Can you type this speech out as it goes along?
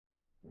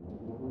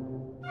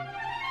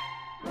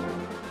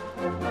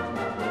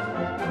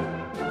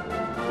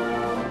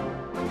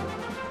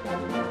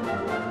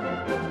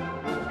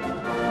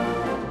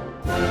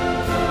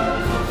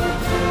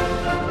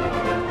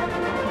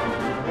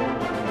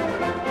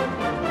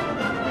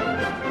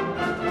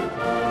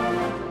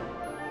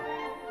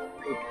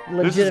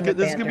legitimate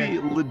This is gonna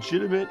banter. be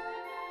legitimate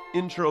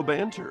intro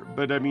banter.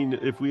 But I mean,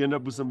 if we end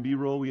up with some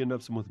B-roll, we end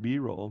up with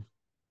B-roll.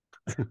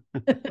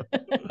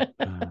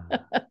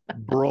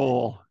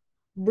 Brawl.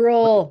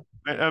 Brawl.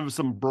 I have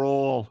some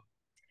brawl.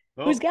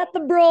 Who's Oh, got the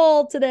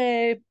brawl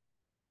today?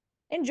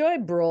 Enjoy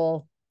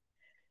brawl.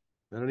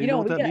 I don't even know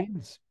what that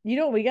means. You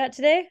know what we got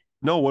today?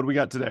 No, what do we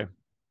got today?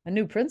 A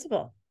new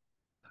principal.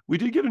 We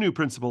did get a new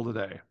principal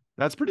today.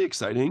 That's pretty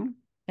exciting.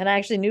 And I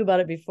actually knew about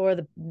it before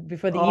the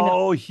email.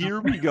 Oh,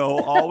 here we go.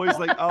 Always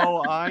like,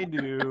 oh, I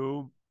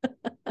knew.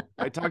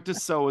 I talked to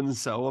so and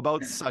so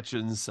about such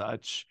and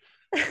such.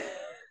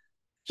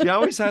 She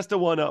always has to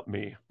one up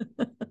me.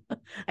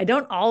 I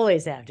don't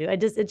always have to.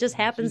 It just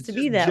happens to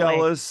be that way.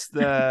 Jealous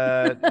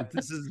that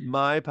this is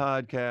my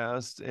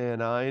podcast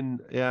and I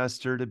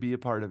asked her to be a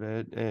part of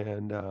it,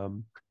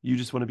 and you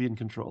just want to be in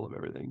control of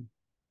everything.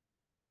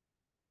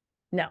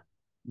 No.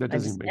 That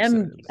doesn't make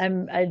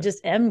sense. I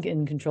just am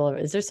in control of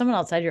it. Is there someone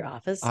outside your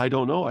office? I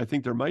don't know. I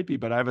think there might be,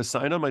 but I have a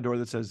sign on my door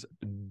that says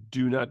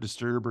 "Do not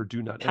disturb" or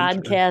 "Do not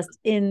podcast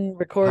enter." in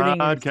recording.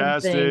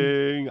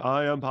 Podcasting.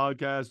 I am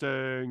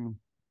podcasting.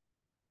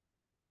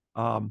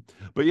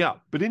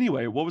 But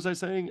anyway, what was I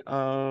saying?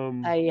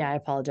 I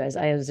apologize.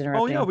 I was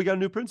interrupting. Oh yeah, we got a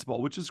new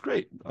principal, which is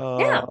great.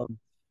 Yeah.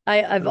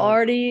 I've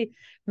already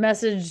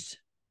messaged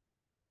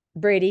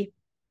Brady.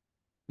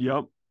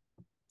 Yep.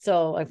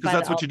 So because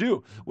that's what you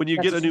do when you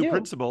get a new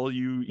principal.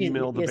 You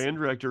email the band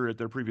director at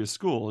their previous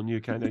school, and you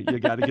got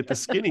to get the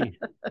skinny.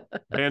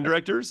 Band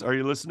directors, are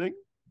you listening?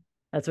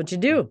 That's what you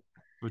do.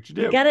 What you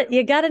do.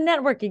 You got to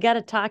network. You got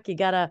to talk. You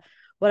got to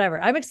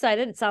whatever. I'm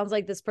excited. It sounds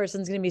like this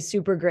person's going to be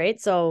super great.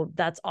 So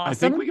that's awesome. I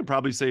think we can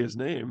probably say his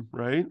name,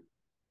 right?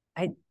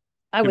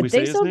 I would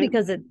think so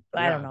because I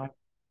don't know.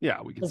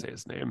 Yeah, we can say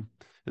his name.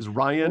 Is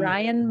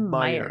Ryan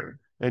Meyer,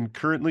 and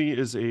currently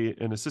is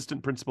an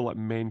assistant principal at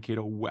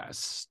Mankato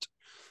West.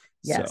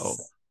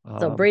 Yes.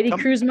 So Brady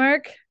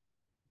Krusemark.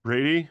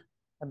 Brady,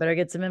 I better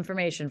get some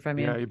information from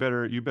you. Yeah, you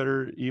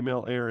better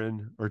email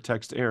Erin or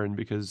text Erin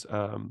because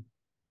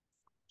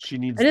she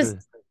needs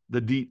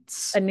the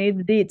deets. I need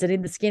the deets. I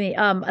need the skinny.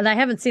 And I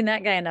haven't seen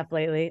that guy enough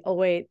lately. Oh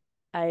wait,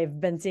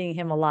 I've been seeing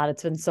him a lot.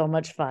 It's been so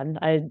much fun.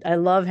 I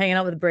love hanging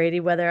out with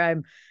Brady, whether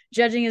I'm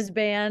judging his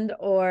band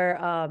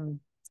or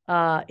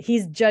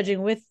he's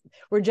judging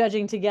we're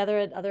judging together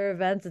at other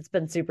events. It's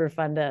been super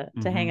fun to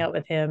hang out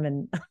with him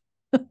and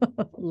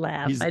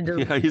laugh. He's a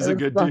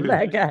good dude.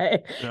 That guy.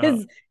 Yeah.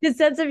 His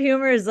sense of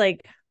humor is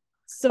like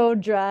so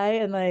dry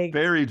and like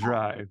very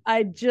dry.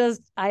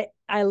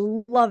 I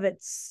love it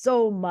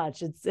so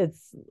much.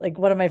 It's like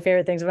one of my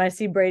favorite things. When I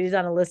see Brady's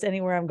on a list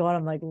anywhere I'm going,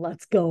 I'm like,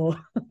 let's go.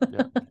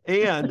 Yeah.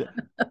 And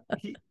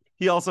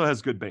he also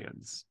has good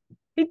bands.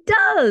 He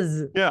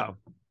does. Yeah.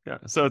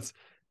 So it's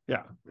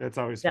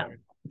always fun.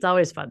 It's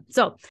always fun.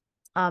 So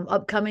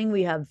upcoming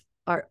we have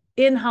our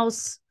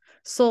in-house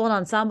solo and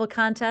ensemble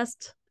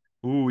contest.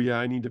 Oh yeah,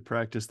 I need to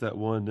practice that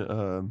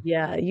one.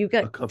 Yeah, you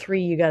got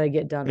 3 you got to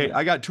get done. Hey,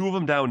 I got 2 of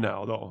them down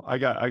now though. I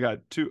got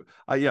 2.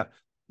 Yeah.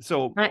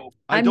 So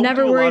I'm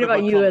never worried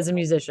about you as a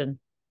musician.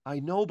 I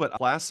know, but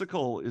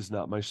classical is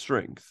not my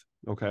strength.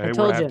 Okay. I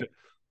told you.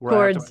 I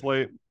have to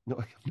play. No,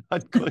 I'm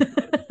not good.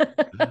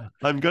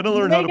 I'm going to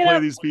learn how to play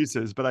these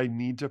pieces, but I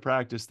need to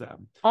practice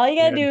them. All you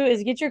got to do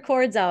is get your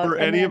chords out. For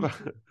any of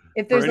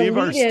if there's any of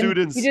our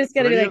students, you just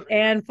got to be like,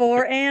 and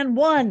 4 and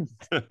 1.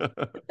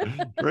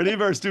 For any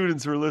of our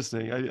students who are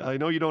listening, I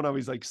know you don't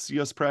always like see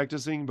us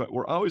practicing, but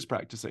we're always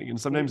practicing. And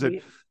sometimes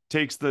it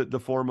takes the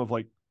form of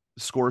like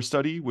score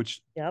study,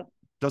 which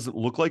doesn't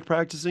look like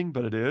practicing,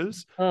 but it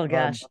is. Oh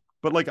gosh.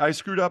 But like I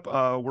screwed up.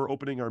 We're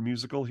opening our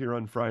musical here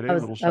on Friday. I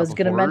was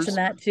going to mention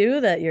that too,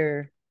 that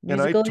you're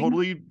musical. And I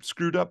totally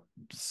screwed up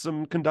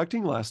some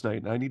conducting last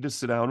night. And I need to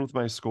sit down with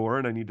my score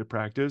and I need to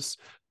practice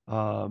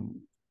how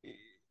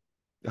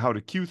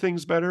to cue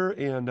things better.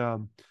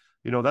 And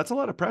that's a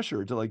lot of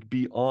pressure to like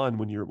be on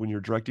when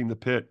you're directing the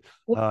pit.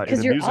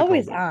 Because you're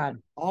always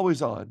on,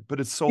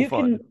 but it's so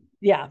fun.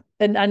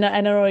 And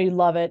I know you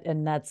love it,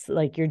 and that's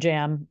like your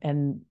jam,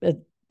 and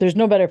there's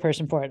no better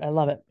person for it. I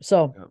love it.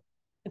 So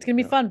it's gonna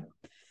be fun.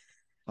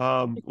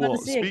 I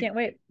can't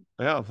wait.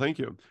 Yeah, thank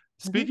you.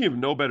 Speaking of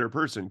no better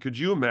person, could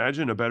you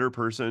imagine a better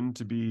person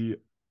to be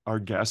our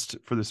guest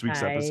for this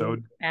week's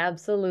episode?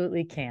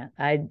 Absolutely can't.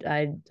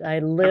 I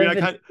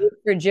live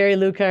for Jerry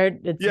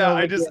Luckhardt. It's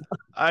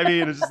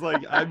it's just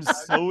like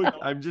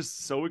I'm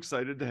just so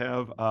excited to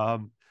have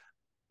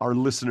our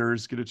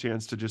listeners get a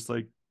chance to just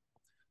like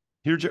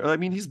hear.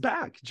 He's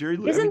back. Jerry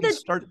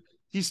Luckhardt.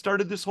 He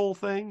started this whole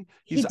thing.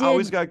 He's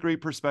always got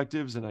great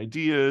perspectives and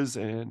ideas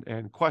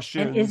and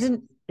questions.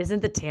 And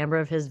isn't the timbre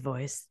of his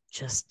voice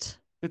just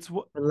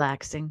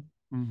relaxing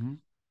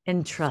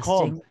and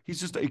trusting? He's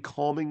just a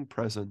calming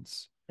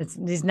presence.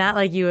 He's not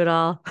like you at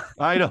all.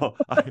 I know.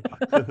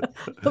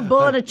 The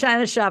bull in a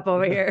china shop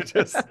over here.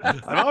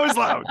 I'm always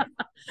loud,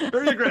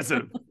 very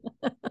aggressive.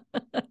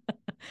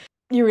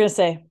 You were gonna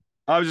say?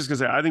 I was just gonna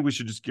say. I think we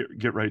should just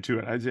get right to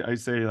it. I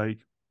say like.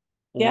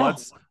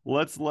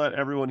 Let's let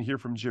everyone hear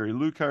from Jerry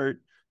Luckhardt.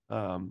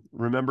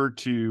 Remember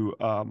to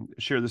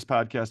share this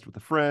podcast with a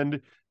friend.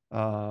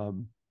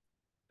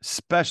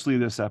 especially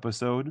this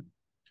episode.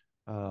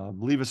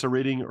 Leave us a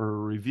rating or a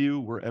review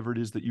wherever it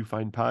is that you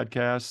find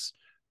podcasts.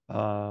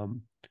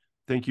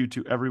 Thank you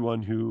to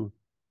everyone who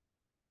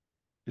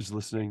is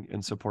listening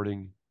and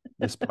supporting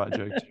this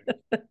project.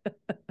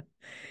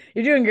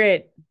 You're doing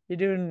great. You're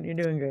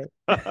doing great.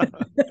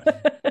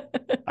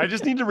 I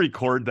just need to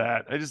record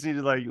that. I just need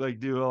to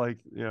do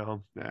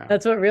Nah.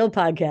 That's what real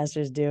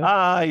podcasters do.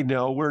 I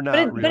know we're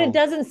not real. But it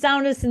doesn't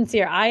sound as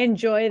sincere. I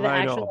enjoy the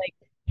actual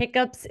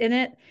hiccups in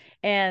it,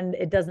 and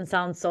it doesn't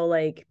sound so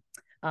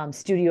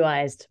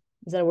studioized.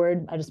 Is that a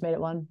word? I just made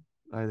it one.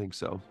 I think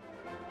so.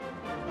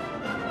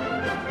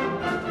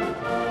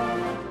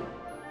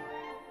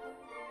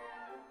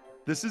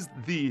 This is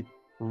the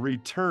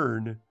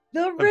return.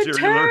 The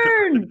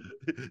return.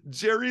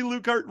 Jerry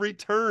Luckhardt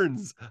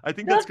returns. I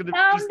think that's going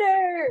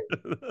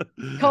to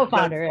be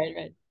co-founder,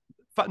 right?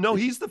 No,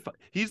 he's the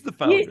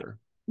founder.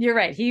 You're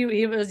right.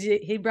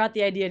 He brought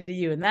the idea to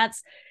you, and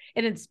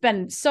it's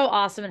been so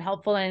awesome and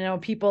helpful. And I know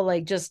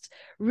people just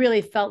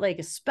really felt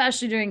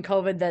especially during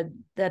COVID,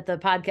 that the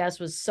podcast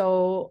was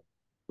so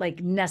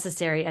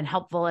necessary and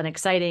helpful and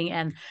exciting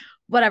and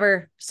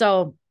whatever.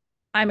 So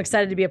I'm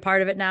excited to be a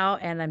part of it now.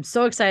 And I'm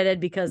so excited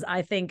because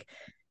I think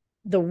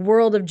the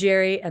world of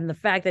Jerry and the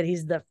fact that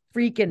he's the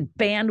freaking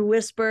band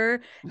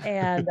whisperer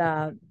and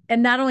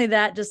not only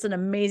that, just an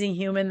amazing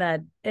human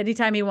that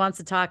anytime he wants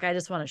to talk, I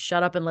just want to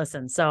shut up and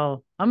listen.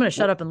 So I'm going to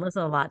shut up and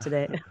listen a lot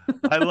today.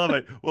 I love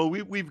it. Well,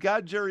 we've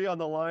got Jerry on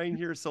the line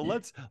here. So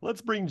let's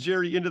bring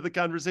Jerry into the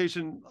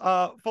conversation.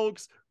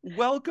 Folks,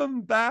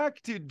 welcome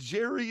back to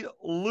Jerry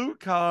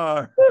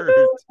Luckhardt.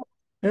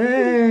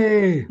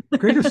 Hey,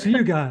 great to see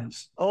you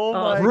guys. Oh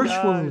my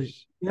virtually.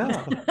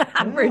 Gosh.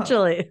 Yeah.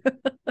 Virtually.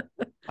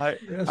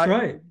 That's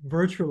right.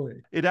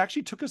 Virtually. It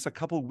actually took us a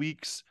couple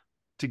weeks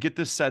to get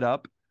this set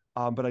up.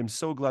 But I'm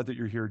so glad that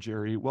you're here,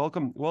 Jerry.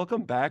 Welcome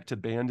back to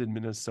Band in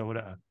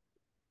Minnesota.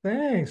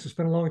 Thanks. It's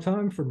been a long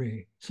time for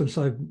me since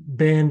I've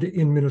band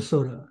in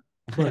Minnesota.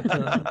 But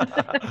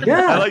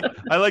yeah.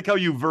 I like how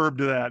you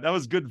verbed that. That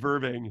was good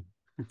verbing.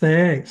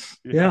 Thanks.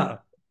 Yeah.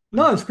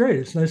 No, it's great.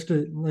 It's nice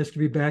to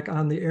be back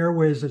on the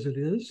airways as it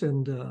is.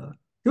 And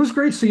it was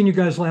great seeing you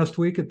guys last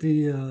week at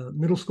the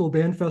middle school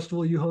band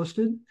festival you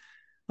hosted.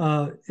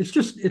 It's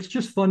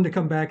just fun to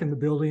come back in the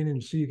building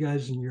and see you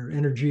guys and your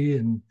energy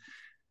and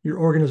your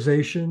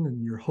organization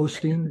and your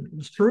hosting. It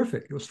was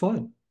terrific. It was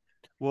fun.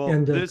 Well,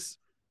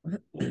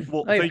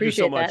 thank you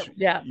so much.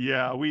 That.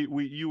 Yeah.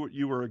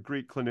 You were a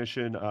great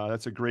clinician.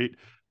 That's a great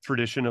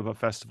tradition of a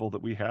festival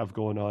that we have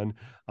going on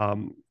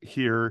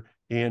here,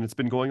 and it's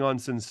been going on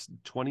since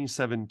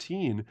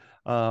 2017,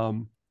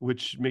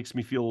 which makes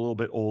me feel a little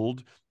bit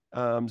old.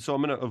 So I'm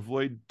going to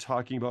avoid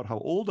talking about how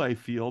old I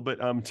feel, but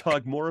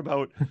talk more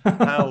about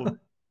how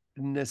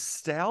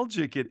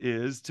nostalgic it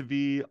is to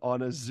be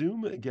on a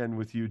Zoom again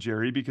with you,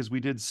 Jerry, because we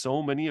did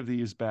so many of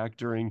these back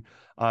during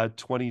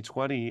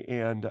 2020,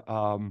 and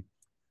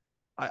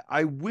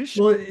I wish.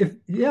 Well,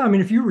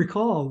 if you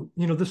recall,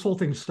 this whole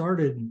thing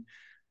started.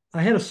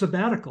 I had a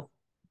sabbatical.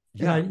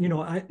 Yeah,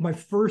 and my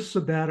first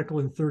sabbatical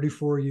in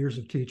 34 years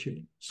of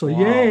teaching. So wow.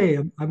 Yay!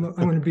 I'm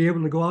going to be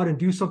able to go out and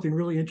do something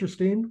really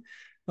interesting.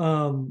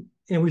 And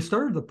we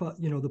started the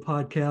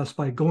podcast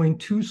by going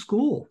to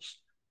schools.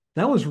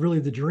 That was really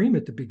the dream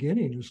at the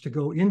beginning, was to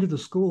go into the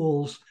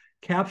schools,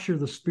 capture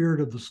the spirit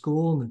of the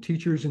school and the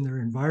teachers in their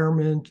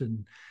environment,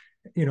 and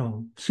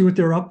see what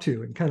they're up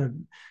to, and kind of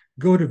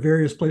go to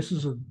various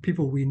places of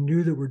people we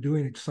knew that were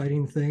doing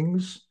exciting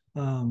things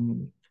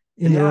in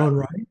their own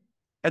right.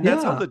 And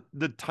that's how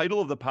the title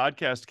of the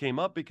podcast came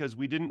up, because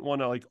we didn't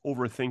want to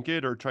overthink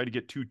it or try to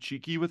get too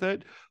cheeky with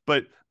it,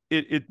 but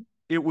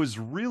it was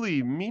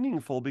really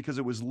meaningful because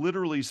it was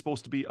literally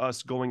supposed to be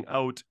us going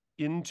out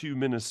into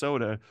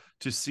Minnesota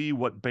to see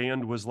what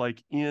band was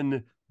like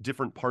in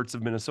different parts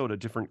of Minnesota,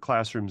 different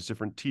classrooms,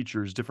 different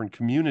teachers, different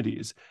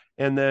communities.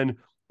 And then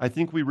I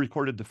think we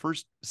recorded the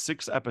first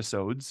 6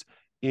 episodes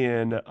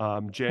in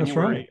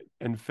January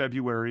and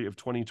February of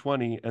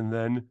 2020, and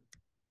then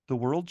the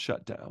world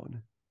shut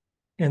down.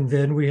 And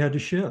then we had to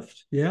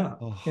shift. Yeah.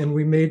 Oh. And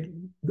we made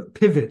the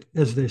pivot,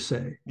 as they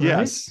say. Right?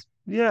 Yes.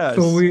 Yes.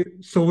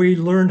 So we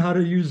learned how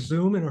to use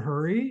Zoom in a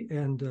hurry,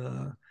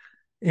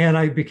 and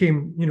I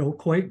became,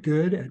 quite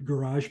good at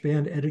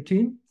GarageBand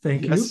editing.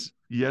 Thank you.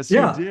 Yes,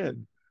 you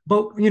did.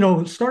 But,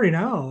 starting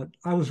out,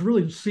 I was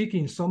really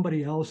seeking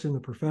somebody else in the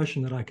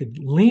profession that I could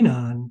lean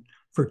on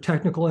for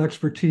technical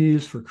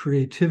expertise, for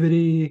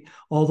creativity,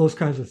 all those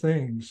kinds of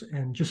things,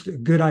 and just a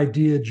good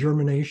idea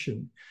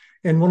germination.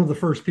 And one of the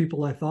first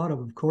people I thought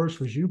of course,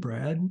 was you,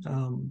 Brad,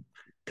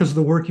 because of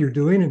the work you're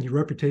doing and the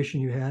reputation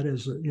you had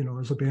as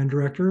a band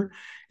director,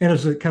 and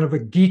as a kind of a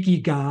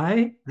geeky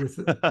guy with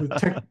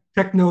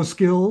techno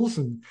skills.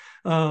 And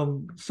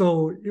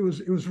so it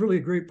was really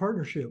a great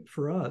partnership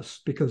for us,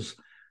 because,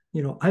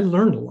 I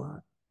learned a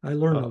lot. I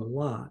learned a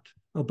lot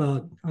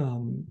about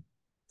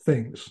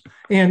things,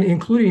 and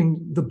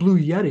including the Blue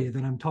Yeti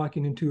that I'm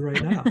talking into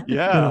right now.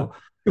 Yeah.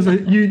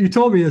 Because you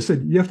told me, I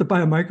said, you have to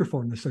buy a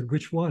microphone. I said,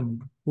 which one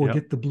will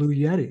get the Blue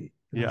Yeti?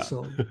 Yeah.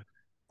 So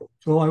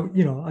So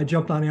I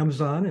jumped on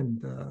Amazon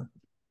and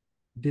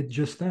did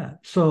just that.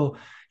 So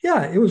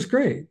yeah, it was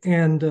great.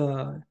 And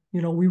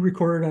we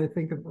recorded, I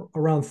think,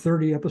 around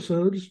 30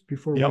 episodes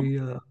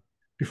Yep.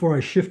 Before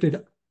I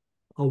shifted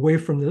away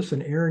from this.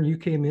 And Erin, you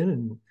came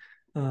in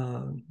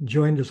and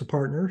joined as a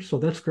partner. So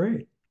that's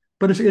great.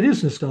 But it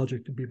is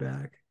nostalgic to be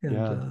back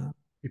and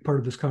be part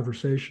of this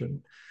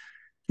conversation.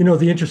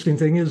 The interesting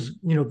thing is,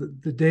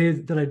 the day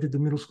that I did the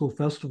middle school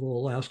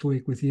festival last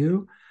week with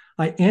you,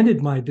 I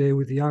ended my day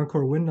with the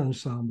Encore Wind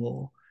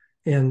Ensemble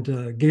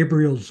and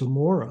Gabriel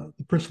Zamora,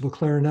 the principal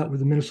clarinet with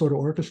the Minnesota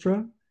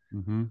Orchestra.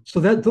 Mm-hmm. So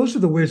those are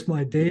the ways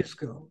my days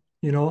go.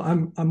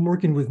 I'm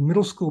working with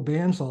middle school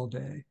bands all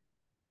day.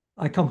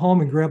 I come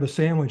home and grab a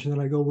sandwich, and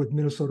then I go with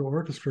Minnesota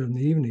Orchestra in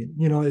the evening.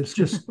 It's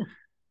just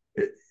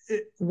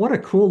what a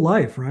cool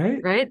life, right?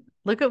 Right.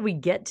 Look what we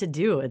get to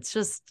do. It's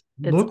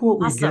Look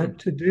what awesome. We get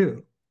to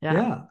do.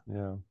 Yeah.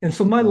 And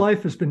so my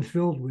life has been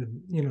filled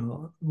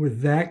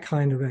with that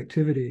kind of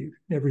activity,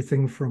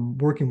 everything from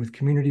working with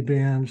community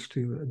bands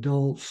to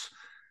adults,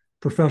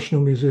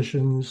 professional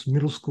musicians,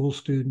 middle school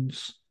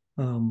students.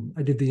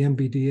 I did the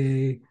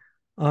MBDA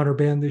honor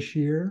band this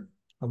year.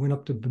 I went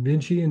up to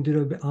Bemidji and did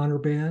an honor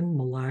band,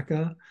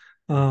 Malacca.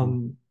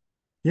 So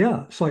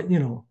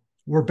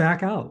we're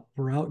back out.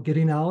 We're out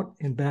getting out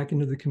and back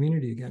into the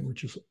community again,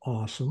 which is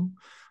awesome.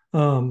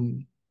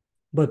 It's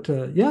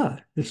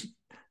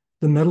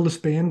the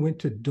Medalist Band went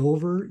to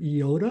Dover,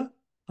 Iota.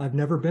 I've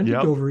never been to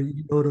Dover,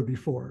 Iota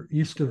before,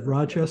 east of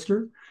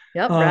Rochester.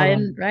 Yep,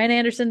 Ryan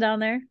Anderson down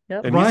there.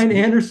 Yep. Ryan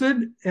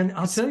Anderson, and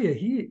I'll tell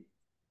you,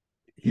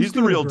 he's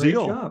the real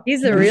deal. Job.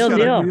 He's the real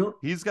deal.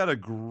 He's got a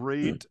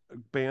great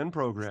band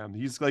program.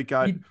 He's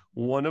got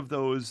one of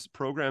those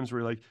programs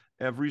where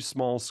every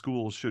small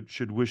school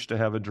should wish to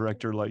have a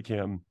director like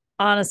him.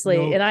 Honestly,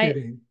 no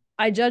kidding.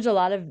 I judge a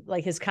lot of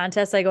his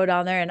contests. I go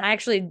down there and I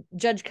actually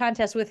judge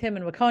contests with him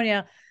in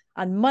Waconia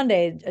on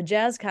Monday, a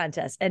jazz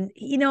contest. And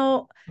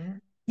you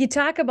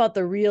talk about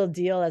the real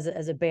deal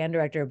as a band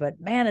director, but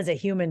man, as a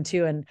human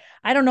too. And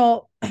I don't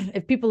know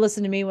if people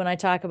listen to me when I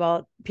talk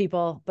about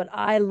people, but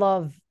I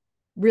love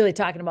really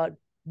talking about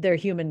their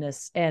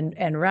humanness.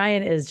 And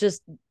Ryan is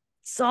just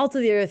salt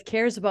of the earth,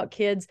 cares about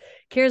kids,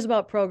 cares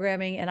about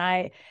programming. And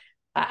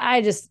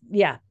I just,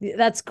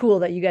 that's cool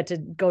that you got to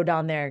go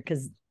down there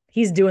because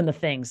he's doing the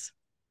things.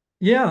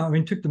 Yeah.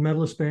 Took the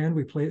Medalist Band,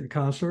 we played at the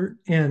concert.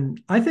 And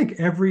I think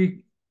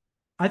every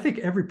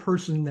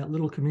person in that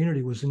little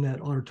community was in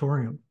that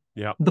auditorium.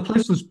 Yeah. The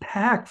place was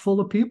packed full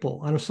of people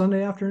on a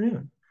Sunday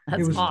afternoon.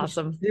 That's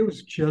awesome. It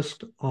was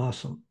just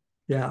awesome.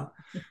 Yeah.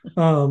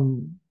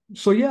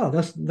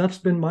 That's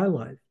been my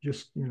life.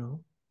 Just,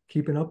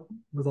 keeping up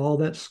with all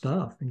that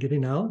stuff and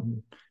getting out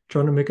and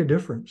trying to make a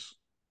difference.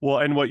 Well,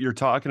 and what you're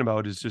talking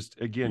about is just,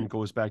 again,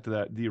 goes back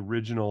to the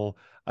original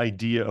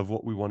idea of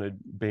what we wanted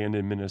Band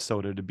in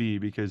Minnesota to be,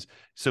 because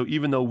so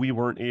even though we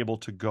weren't able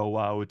to go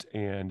out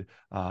and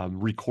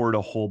record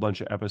a whole bunch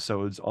of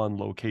episodes on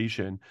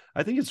location,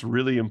 I think it's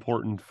really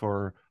important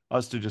for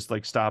us to just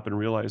stop and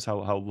realize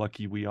how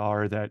lucky we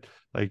are that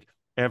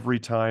every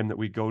time that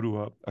we go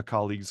to a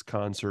colleague's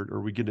concert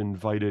or we get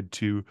invited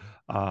to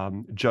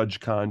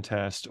judge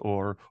contest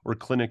or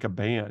clinic a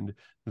band,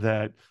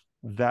 that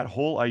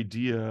whole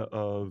idea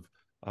of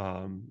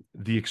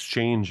the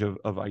exchange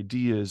of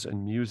ideas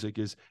and music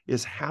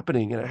is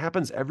happening, and it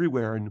happens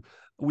everywhere. And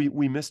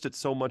we missed it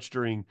so much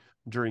during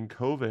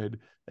COVID,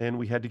 and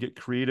we had to get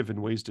creative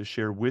in ways to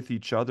share with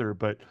each other.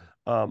 But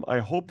I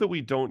hope that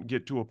we don't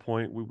get to a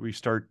point where we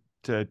start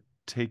to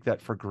take that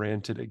for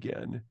granted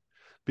again,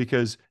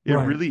 because it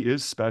really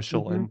is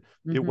special. Mm-hmm.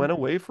 And it went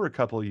away for a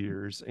couple of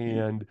years,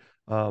 and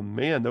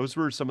man, those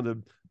were some of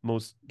the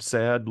most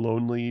sad,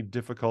 lonely,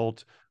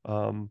 difficult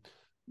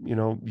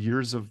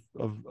years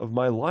of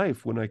my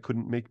life when I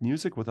couldn't make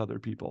music with other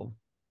people.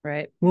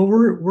 Right. Well,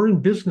 we're in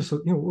business,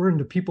 we're in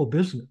the people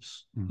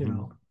business,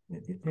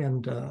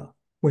 and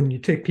when you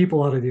take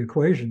people out of the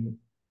equation,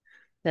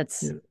 it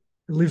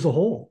leaves a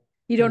hole.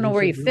 You don't know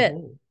where you fit.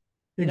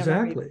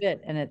 Exactly.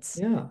 And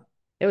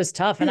it was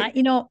tough. And I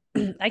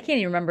can't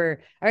even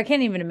remember, or I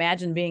can't even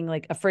imagine being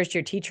a first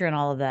year teacher and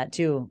all of that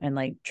too,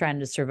 and trying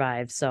to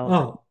survive.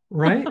 So,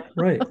 right.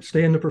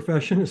 Stay in the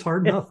profession is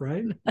hard enough,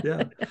 right?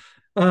 Yeah.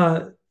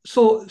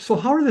 So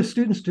how are the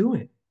students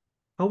doing?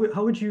 How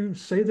would you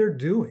say they're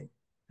doing?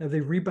 Have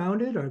they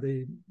rebounded? Are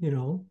they,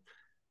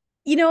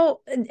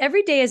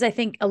 every day is, I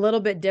think, a little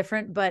bit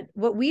different, but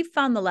what we've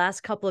found the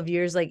last couple of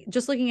years,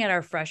 just looking at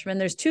our freshmen,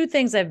 there's two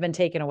things that have been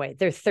taken away.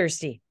 They're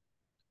thirsty.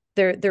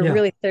 They're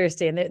really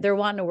thirsty, and they're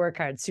wanting to work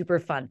hard, super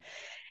fun.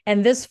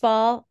 And this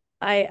fall,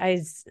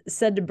 I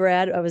said to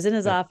Brad, I was in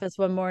his office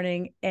one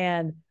morning,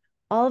 and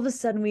all of a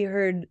sudden we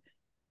heard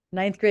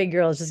 9th grade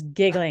girls just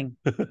giggling.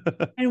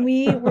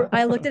 And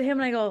I looked at him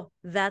and I go,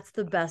 that's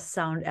the best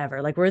sound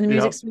ever. We're in the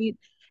music suite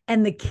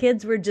and the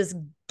kids were just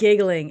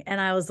giggling. And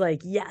I was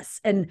like, yes.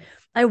 And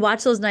I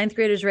watch those 9th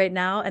graders right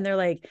now, and they're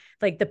like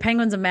the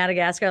penguins of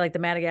Madagascar, the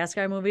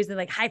Madagascar movies.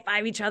 They high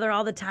five each other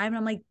all the time. And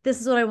I'm like,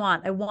 this is what I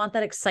want. I want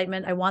that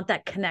excitement. I want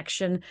that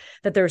connection,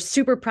 that they're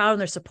super proud and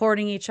they're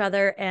supporting each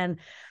other. And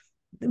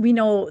we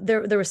know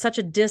there was such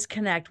a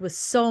disconnect with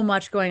so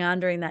much going on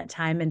during that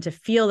time, and to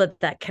feel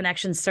that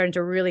connection's starting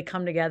to really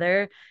come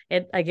together,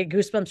 I get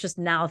goosebumps just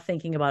now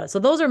thinking about it. So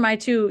those are my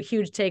two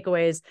huge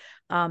takeaways.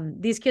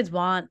 These kids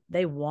want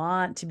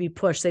to be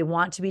pushed, they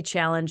want to be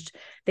challenged,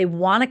 they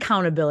want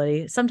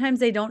accountability. Sometimes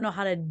they don't know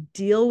how to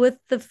deal with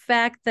the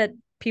fact that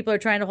people are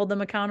trying to hold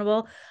them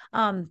accountable,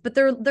 but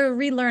they're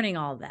relearning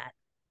all of that,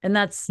 and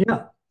that's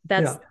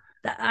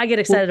I get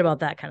excited about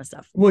that kind of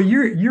stuff. Well,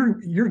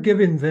 you're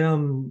giving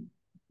them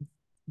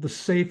the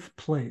safe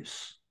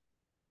place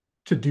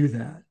to do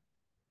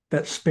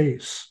that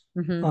space,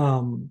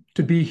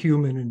 to be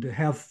human and to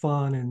have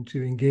fun and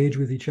to engage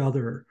with each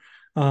other.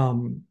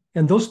 And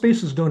those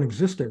spaces don't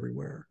exist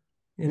everywhere.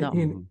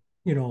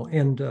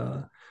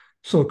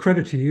 So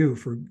credit to you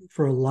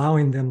for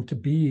allowing them to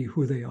be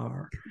who they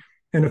are.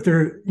 And if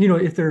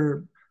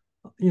they're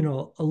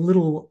a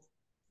little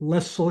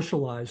less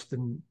socialized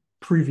than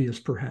previous,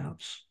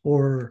 perhaps,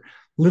 or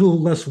a little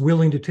less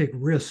willing to take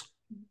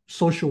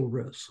social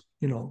risk,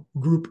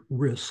 group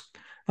risk.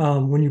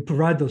 When you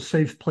provide those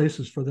safe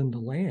places for them to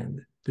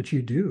land, that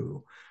you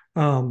do,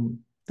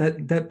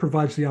 that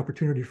provides the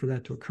opportunity for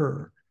that to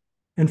occur,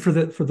 and for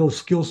those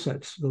skill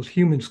sets, those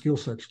human skill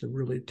sets, to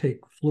really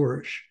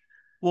flourish.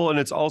 Well, and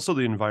it's also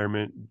the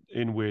environment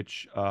in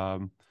which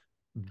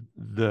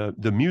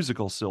the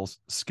musical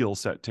skill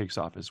set takes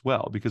off as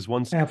well, because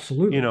once,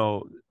 absolutely,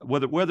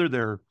 whether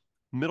they're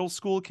middle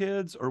school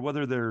kids or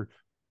whether they're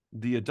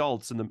the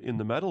adults in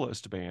the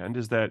Medalist Band,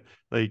 is that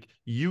like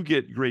you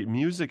get great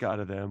music out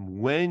of them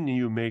when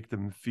you make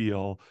them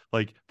feel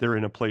like they're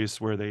in a place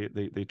where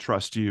they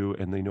trust you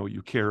and they know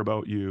you care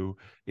about you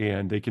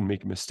and they can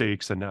make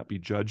mistakes and not be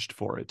judged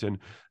for it. And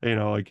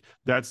like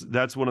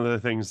that's one of the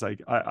things,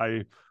 like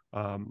I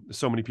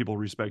so many people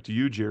respect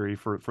you, Jerry,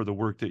 for the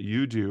work that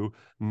you do,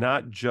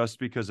 not just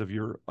because of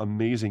your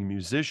amazing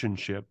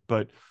musicianship,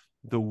 but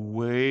the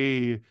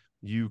way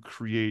you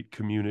create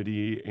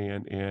community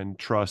and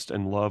trust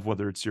and love,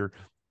 whether it's your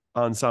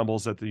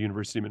ensembles at the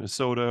University of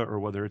Minnesota or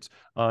whether it's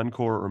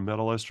Encore or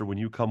Medalist, or when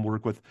you come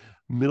work with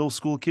middle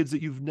school kids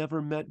that you've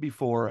never met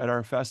before at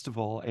our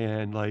festival,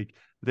 and like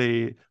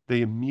they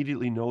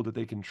immediately know that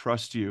they can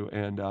trust you.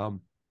 And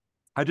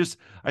I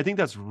think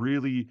that's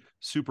really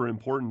super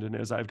important. And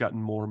as I've gotten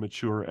more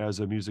mature as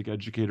a music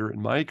educator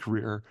in my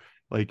career,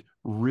 like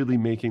really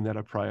making that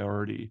a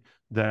priority,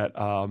 that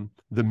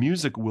the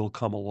music will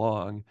come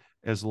along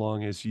as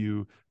long as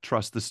you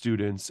trust the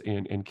students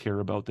and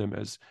care about them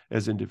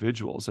as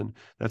individuals. And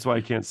that's why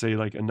I can't say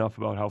like enough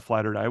about how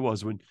flattered I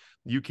was when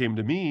you came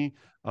to me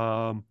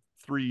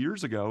 3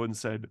 years ago and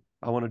said,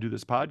 I want to do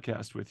this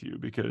podcast with you,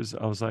 because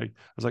I was like,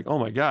 oh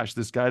my gosh,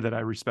 this guy that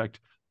I respect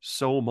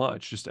so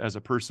much just as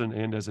a person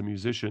and as a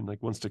musician,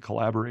 like, wants to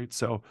collaborate.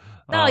 So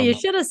you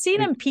should have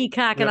seen him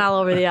peacocking all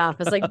over the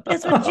office. Like,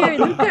 that's what Jerry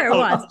Luckhardt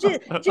wants.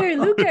 Jerry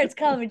Luckhardt's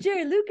calling me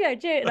Jerry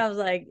Luckhardt. And I was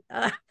like,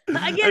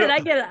 I get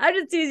it. I'm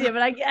just teasing you,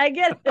 but I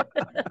get it.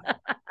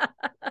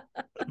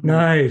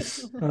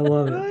 Nice. I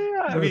love it.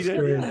 Yeah, That's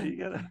great. He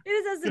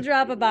just has to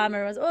drop a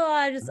bomber.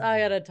 I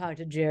gotta talk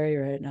to Jerry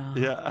right now.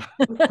 Yeah.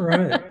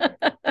 Right.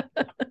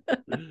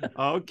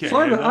 Okay. So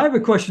I have a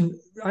question.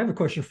 I have a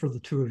question for the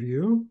two of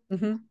you.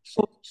 Mm-hmm.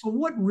 So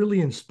what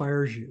really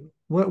inspires you?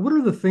 What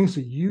are the things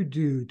that you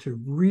do to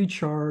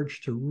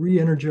recharge, to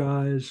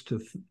re-energize, to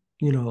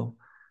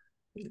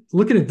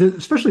looking at this,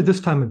 especially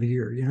this time of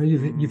year?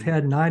 You've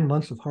had 9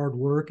 months of hard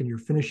work and you're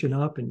finishing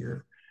up and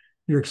you're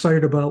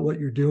excited about what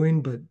you're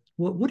doing. But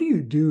what do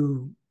you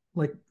do,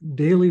 like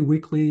daily,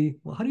 weekly?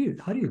 Well, how do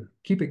you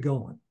keep it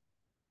going?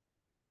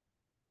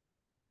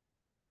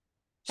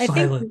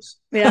 Silence.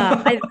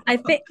 I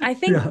think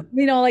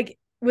yeah. like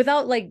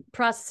without like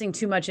processing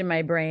too much in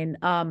my brain,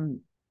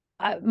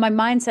 my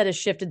mindset has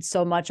shifted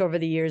so much over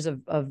the years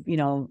of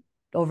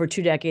over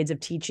 2 decades of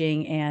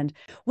teaching. And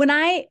when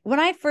I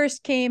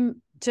first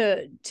came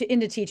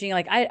into teaching,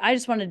 like I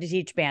just wanted to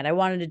teach band. I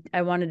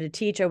wanted to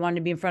teach. I wanted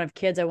to be in front of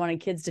kids. I wanted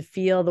kids to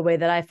feel the way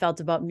that I felt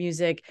about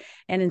music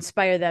and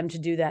inspire them to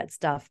do that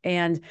stuff.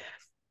 And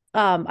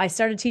I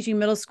started teaching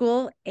middle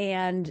school,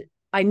 and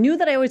I knew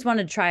that I always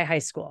wanted to try high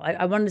school.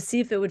 I wanted to see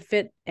if it would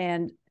fit.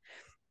 And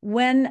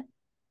when,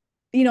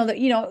 you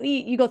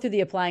go through the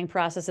applying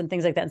process and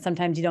things like that, and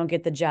sometimes you don't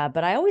get the job,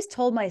 but I always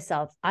told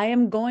myself, I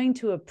am going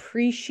to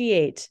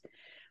appreciate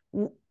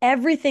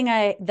everything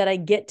that I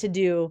get to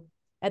do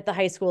at the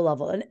high school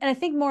level. And I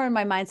think more in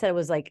my mindset, it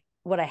was like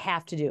what I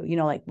have to do,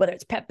 like whether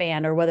it's pep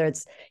band or whether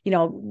it's,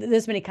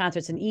 this many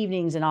concerts and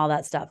evenings and all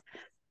that stuff.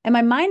 And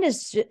my mind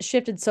has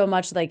shifted so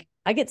much. Like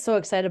I get so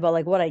excited about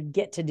like what I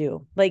get to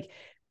do. Like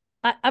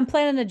I'm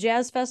planning a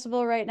jazz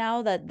festival right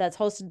now that's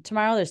hosted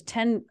tomorrow. There's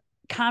 10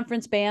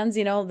 conference bands,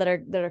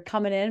 that are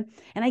coming in,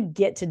 and I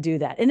get to do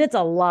that. And it's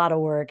a lot of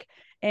work.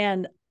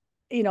 And,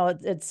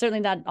 it's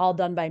certainly not all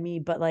done by me,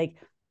 but like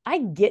I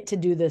get to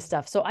do this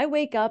stuff. So I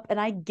wake up and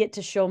I get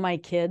to show my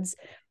kids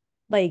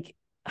like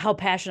how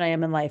passionate I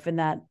am in life, and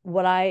that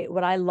what I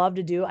love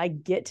to do, I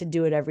get to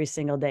do it every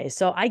single day.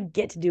 So I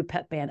get to do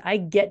pep band. I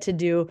get to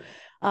do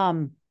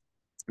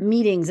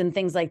meetings and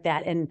things like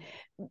that. And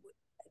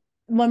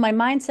when my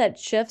mindset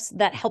shifts,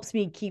 that helps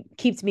me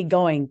keeps me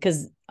going,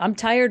 because I'm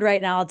tired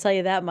right now. I'll tell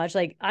you that much.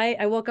 Like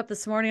I woke up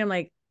this morning, I'm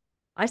like,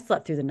 I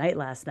slept through the night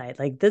last night.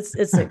 Like this,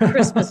 it's a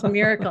Christmas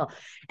miracle.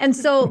 And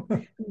so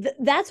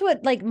that's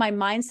what, like, my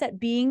mindset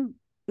being,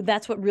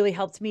 that's what really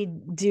helped me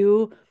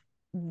do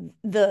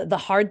the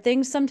hard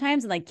things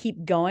sometimes and like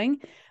keep going.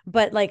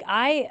 But like,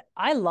 I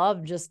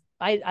love just,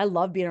 I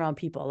love being around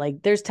people.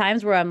 Like there's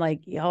times where I'm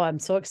like, I'm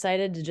so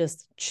excited to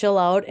just chill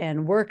out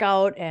and work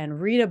out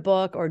and read a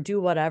book or do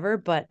whatever.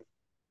 But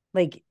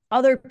like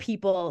other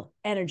people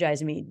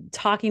energize me,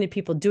 talking to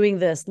people, doing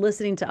this,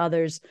 listening to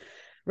others,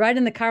 ride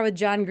in the car with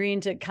John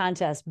Greene to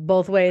contest,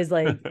 both ways.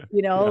 Like,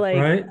 like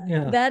right?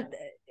 Yeah. that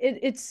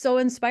it's so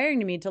inspiring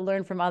to me to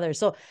learn from others.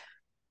 So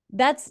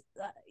that's,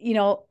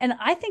 and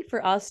I think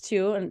for us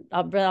too, and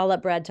I'll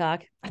let Brad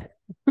talk.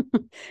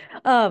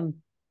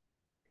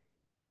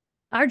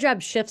 Our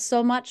job shifts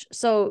so much.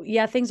 So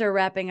yeah, things are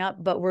wrapping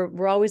up, but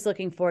we're always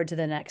looking forward to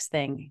the next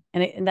thing.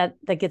 And that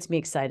gets me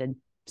excited.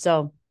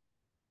 So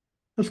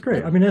that's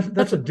great. I mean,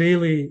 that's a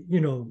daily,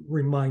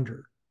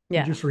 reminder.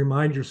 Yeah. You just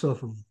remind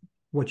yourself of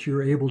what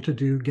you're able to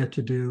do, get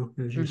to do,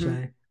 as you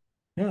say.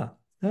 Yeah.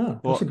 Yeah.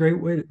 That's a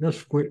great way.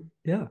 That's great.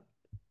 Yeah.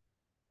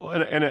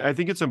 Well, and I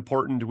think it's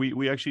important.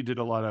 We actually did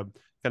a lot of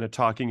kind of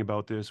talking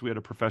about this. We had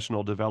a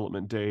professional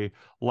development day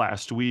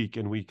last week,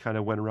 and we kind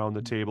of went around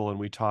the table and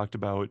we talked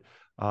about,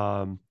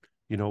 why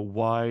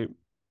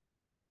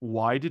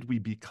did we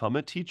become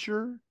a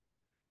teacher?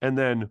 And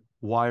then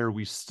why are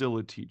we still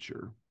a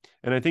teacher?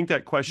 And I think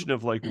that question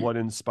of like what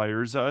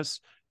inspires us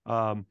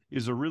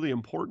is a really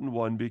important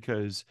one,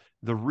 because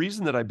the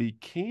reason that I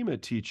became a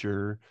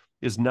teacher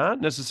is not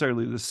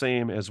necessarily the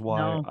same as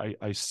why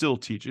I still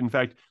teach. In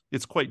fact,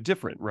 it's quite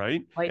different,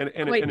 right? And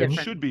it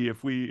should be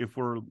if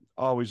we're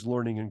always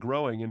learning and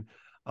growing. And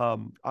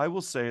I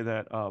will say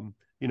that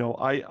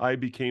I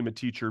became a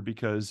teacher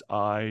because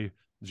I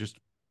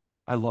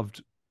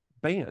loved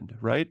band,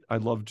 right? I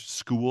loved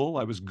school.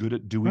 I was good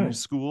at doing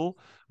school,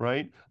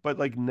 right? But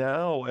like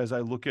now, as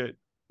I look at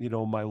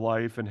my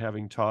life and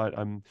having taught,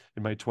 I'm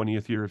in my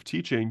 20th year of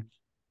teaching,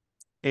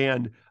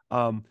 and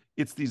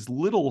it's these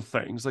little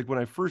things. Like when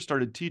I first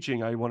started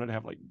teaching, I wanted to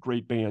have like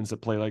great bands that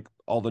play like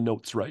all the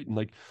notes right and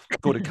like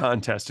go to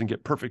contests and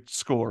get perfect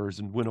scores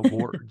and win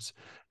awards.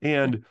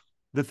 And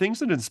the things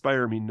that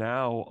inspire me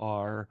now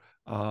are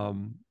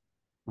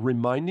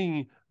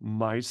reminding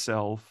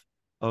myself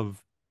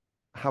of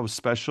how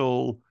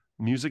special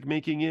music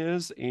making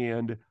is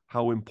and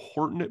how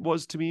important it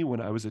was to me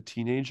when I was a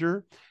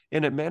teenager.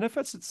 And it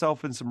manifests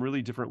itself in some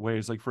really different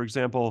ways. Like, for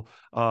example,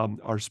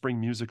 our spring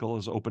musical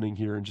is opening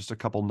here in just a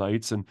couple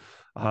nights, and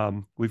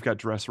we've got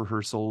dress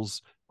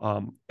rehearsals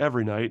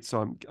every night.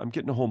 So I'm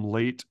getting home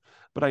late,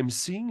 but I'm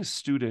seeing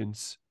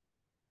students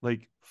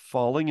like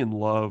falling in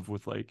love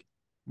with like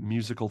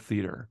musical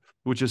theater,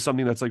 which is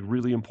something that's like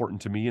really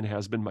important to me and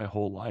has been my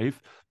whole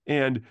life.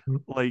 And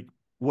like,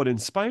 what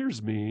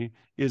inspires me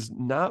is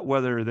not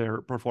whether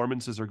their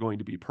performances are going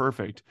to be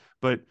perfect,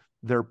 but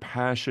their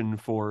passion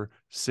for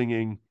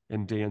singing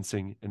and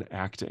dancing and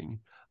acting.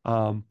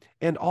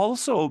 And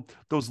also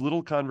those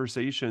little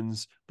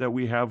conversations that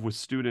we have with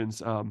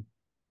students.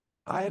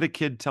 I had a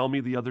kid tell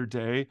me the other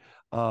day,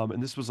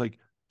 and this was like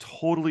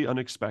totally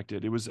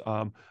unexpected. It was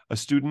a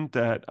student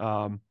that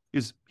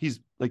he's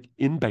like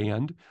in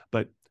band,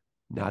 but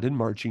not in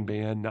marching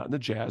band, not in the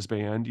jazz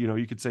band.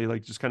 You could say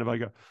like just kind of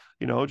like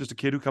just a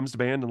kid who comes to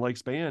band and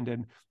likes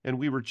band. And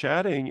we were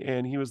chatting,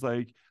 and he was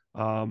like,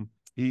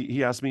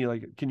 he asked me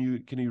like, can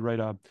you write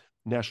a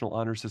National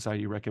Honor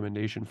Society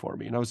recommendation for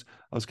me? And I was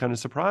kind of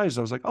surprised.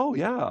 I was like, oh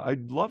yeah,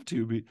 I'd love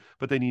to,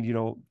 but they need,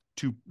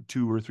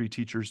 two or three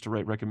teachers to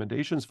write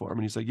recommendations for him.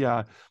 And he's like,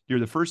 yeah, you're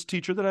the first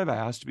teacher that I've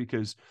asked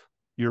because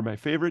you're my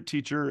favorite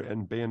teacher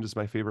and band is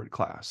my favorite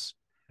class.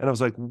 And I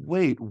was like,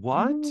 wait,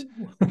 what?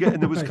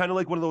 And it was kind of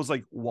like one of those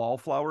like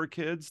wallflower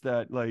kids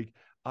that like,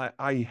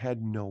 I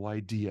had no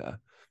idea.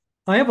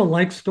 I have a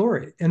like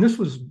story. And this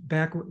was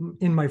back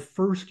in my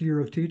first year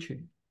of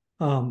teaching.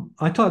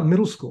 I taught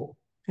middle school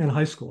and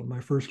high school in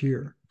my first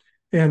year.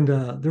 And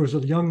there was a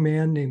young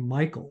man named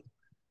Michael.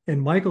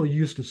 And Michael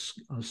used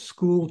a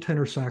school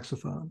tenor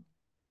saxophone.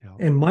 Yeah.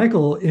 And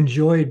Michael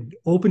enjoyed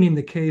opening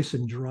the case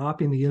and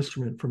dropping the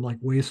instrument from like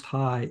waist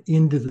high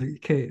into the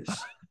case.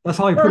 That's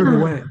how I put it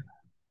away.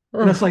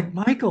 And it's like,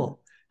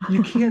 Michael,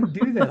 you can't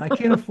do that. I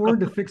can't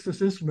afford to fix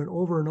this instrument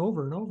over and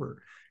over and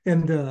over.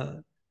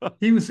 And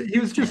he was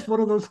just one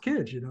of those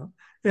kids,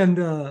 And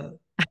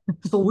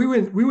so we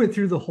went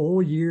through the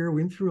whole year.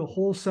 We went through a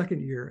whole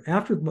second year.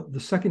 After the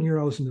second year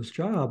I was in this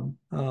job,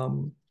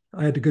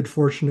 I had the good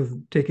fortune of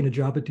taking a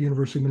job at the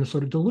University of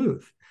Minnesota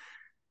Duluth.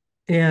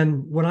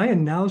 And when I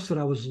announced that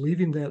I was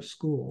leaving that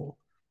school,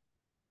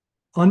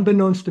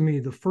 unbeknownst to me,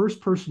 the first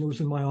person who was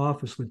in my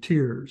office with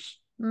tears,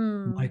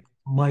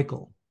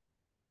 Michael.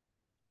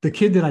 The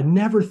kid that I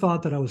never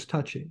thought that I was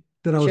touching,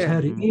 that I was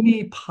having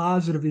any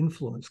positive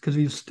influence, because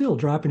he's still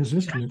dropping his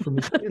instrument from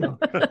his,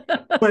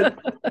 But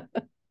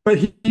But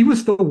he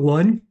was the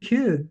one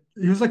kid.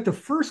 He was like the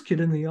first kid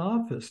in the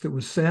office that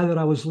was sad that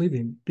I was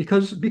leaving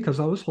because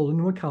I was holding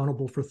him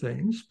accountable for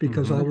things,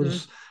 because I Mhm.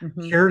 was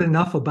Mm-hmm. cared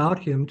enough about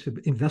him to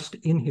invest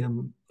in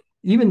him.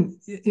 Even,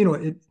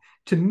 it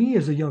to me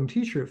as a young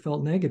teacher, it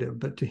felt negative,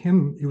 but to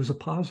him, it was a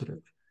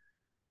positive.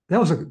 That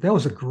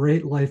was a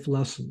great life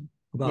lesson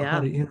about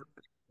how Yeah. to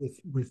interact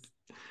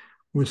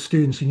with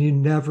students, and you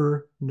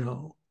never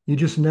know. You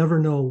just never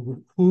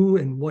know who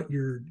and what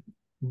you're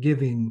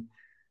giving,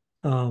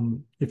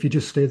 if you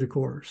just stay the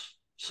course.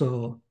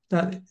 So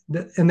that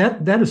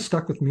has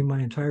stuck with me my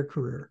entire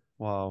career.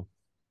 Wow.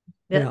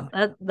 Yeah,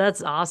 Yeah.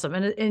 that's awesome.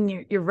 And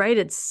you're right,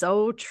 it's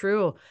so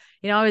true.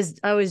 I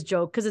always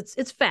joke because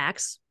it's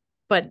facts,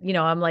 but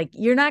I'm like,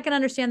 you're not gonna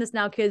understand this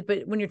now, kids,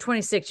 but when you're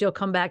 26, you'll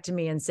come back to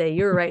me and say,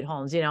 you're right,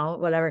 Holmes,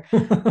 whatever.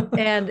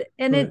 And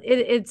Right.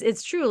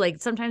 it's true.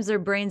 Like sometimes their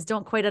brains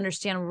don't quite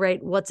understand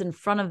right what's in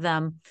front of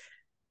them,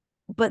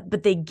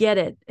 but they get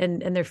it,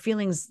 and their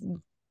feelings,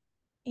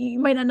 you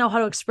might not know how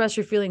to express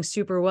your feelings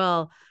super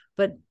well,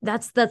 but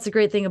that's the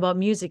great thing about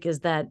music, is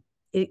that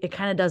it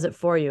kind of does it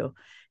for you.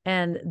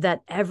 And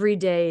that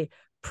everyday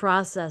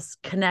process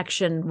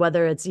connection,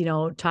 whether it's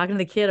talking to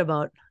the kid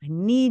about, I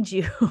need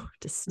you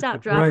to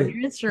stop dropping Right.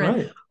 your instrument,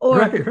 Right. or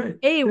Right. Right.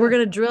 hey, we're Yeah.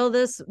 going to drill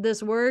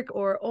this work,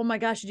 or oh my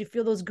gosh, did you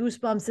feel those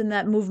goosebumps in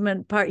that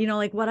movement part,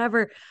 like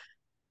whatever.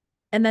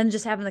 And then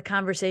just having the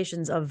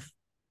conversations of,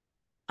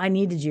 I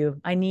needed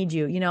you, I need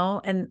you,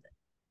 and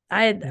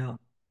I Yeah.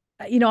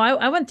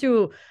 I went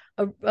through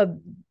a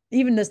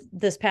even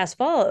this past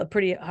fall, a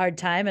pretty hard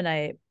time. And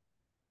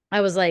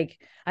I was like,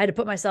 I had to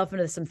put myself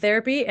into some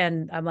therapy,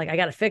 and I'm like, I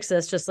got to fix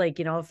this. Just like,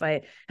 if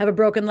I have a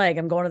broken leg,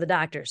 I'm going to the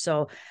doctor.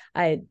 So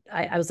I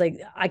was like,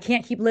 I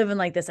can't keep living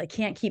like this. I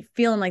can't keep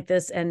feeling like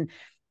this, and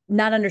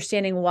not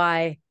understanding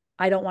why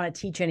I don't want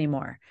to teach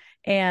anymore.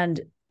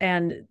 And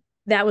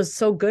that was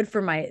so good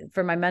for my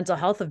mental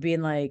health, of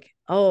being like,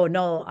 oh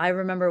no, I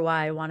remember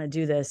why I want to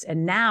do this.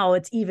 And now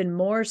it's even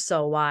more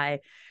so why,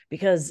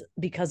 because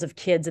of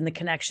kids and the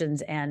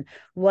connections and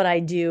what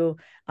I do,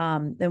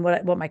 and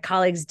what my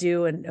colleagues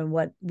do, and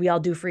what we all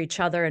do for each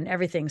other and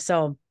everything.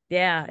 So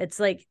yeah, it's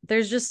like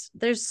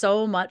there's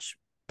so much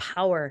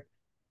power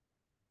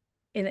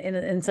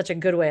in such a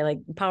good way. Like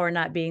power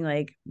not being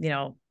like,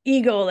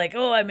 ego, like,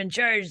 oh, I'm in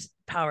charge,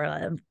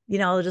 power,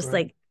 just Right.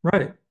 like,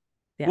 Right.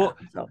 yeah. Well,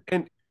 So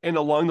and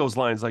along those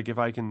lines, like if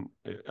I can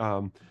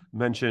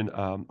mention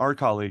our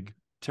colleague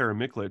Tara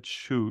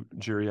Michlitsch, who,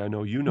 Jerry, I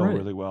know you know Right.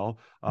 really well,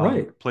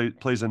 Right.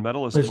 plays in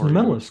Medalist Plays in the for you.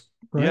 medalist.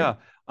 Right. Yeah.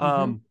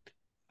 mhm.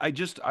 I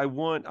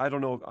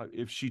don't know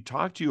if she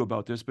talked to you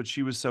about this, but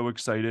she was so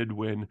excited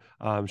when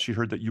she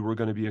heard that you were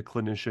going to be a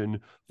clinician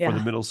for the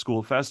Yeah. middle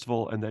school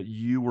festival, and that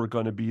you were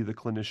going to be the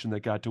clinician that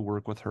got to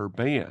work with her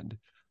band.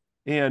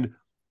 And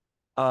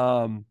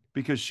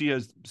because she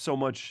has so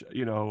much,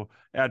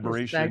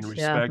 admiration, Respect.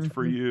 Yeah. respect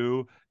for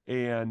you.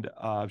 And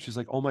she's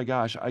like, oh my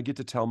gosh, I get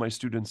to tell my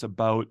students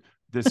about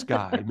this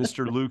guy,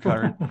 Mr.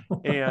 Luckhardt.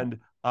 And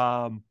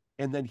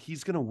and then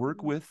he's going to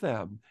work with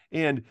them.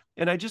 And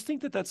I just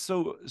think that that's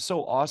so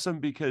awesome,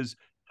 because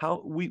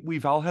how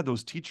we've all had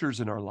those teachers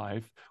in our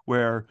life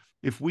where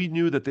if we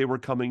knew that they were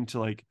coming to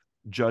like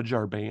judge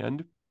our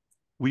band,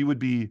 we would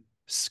be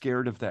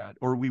scared of that,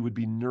 or we would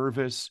be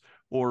nervous,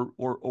 or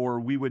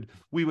we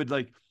would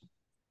like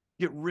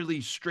get really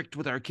strict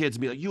with our kids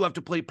and be like, you have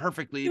to play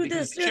perfectly Do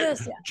because this. Do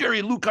this.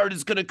 Jerry Luckhardt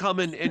is going to come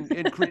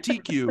and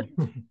critique you.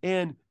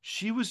 And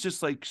she was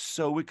just like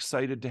so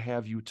excited to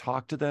have you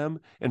talk to them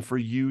and for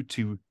you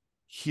to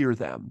hear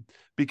them,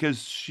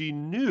 because she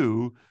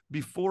knew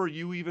before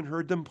you even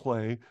heard them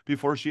play,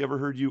 before she ever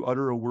heard you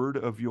utter a word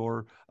of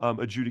your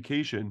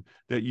adjudication,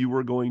 that you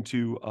were going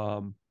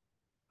to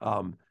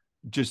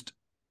just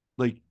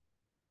like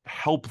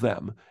help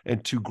them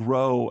and to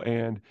grow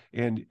and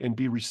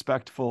be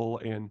respectful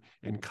and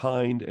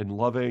kind and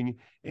loving.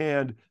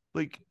 And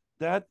like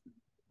that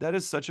that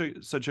is such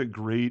a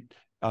great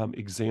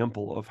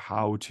example of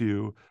how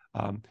to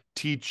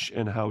teach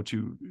and how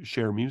to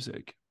share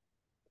music.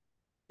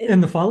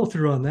 And the follow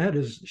through on that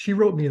is she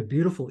wrote me a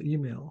beautiful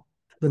email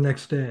the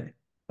next day.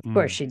 Of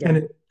course she And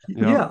did.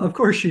 yeah, Yep. of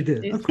course she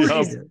did. She's Of course she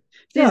Yep. she's did.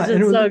 she's Yeah, and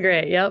been so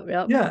great. Yep.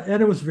 Yep.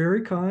 it was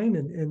very kind,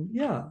 and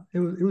yeah, it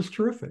was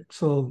terrific.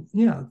 So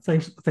yeah,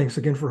 thanks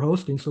again for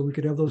hosting so we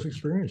could have those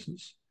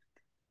experiences.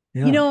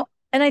 You Yeah, know,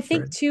 and I great.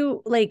 think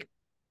too, like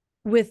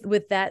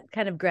with that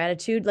kind of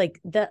gratitude, like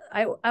that,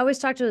 I always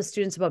talk to the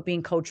students about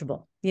being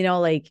coachable,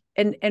 like,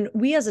 and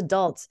we as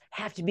adults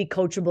have to be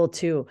coachable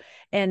too,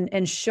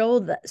 and show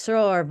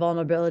our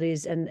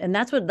vulnerabilities. And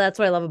that's what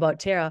I love about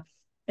Tara,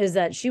 is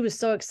that she was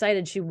so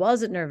excited. She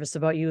wasn't nervous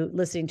about you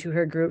listening to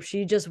her group.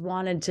 She just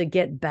wanted to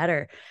get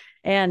better.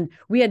 And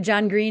we had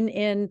John Greene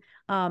in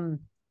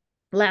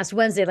last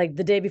Wednesday, like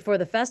the day before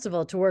the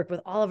festival, to work with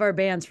all of our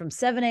bands from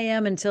 7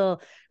 a.m.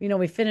 until,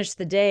 we finished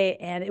the day.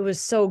 And it was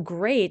so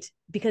great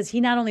because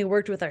he not only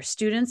worked with our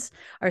students,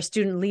 our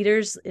student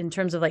leaders in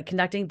terms of like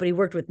conducting, but he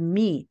worked with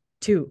me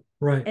too.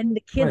 Right, And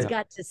the kids right.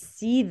 got to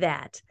see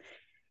that.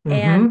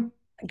 And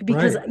Mm-hmm.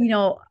 because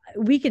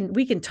we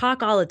can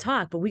talk all the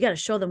talk, but we got to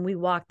show them we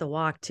walk the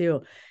walk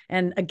too.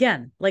 And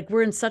again, like,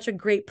 we're in such a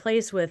great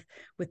place with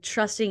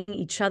trusting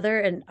each other,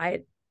 and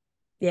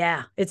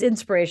it's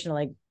inspirational.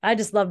 Like, I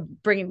just love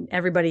bringing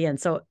everybody in.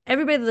 So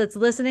everybody that's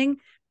listening,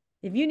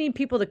 if you need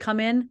people to come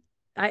in,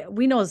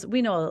 we know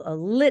a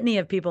litany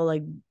of people.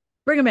 Like,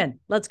 bring them in.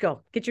 Let's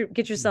go. Get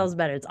yourselves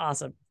better. It's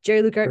awesome.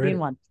 Jerry Luckhardt being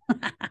one.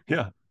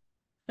 Yeah.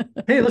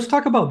 Hey, let's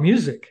talk about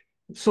music.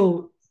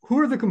 So who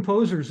are the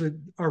composers that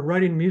are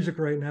writing music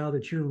right now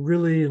that you're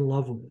really in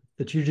love with,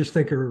 that you just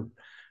think are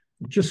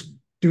just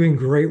doing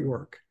great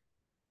work?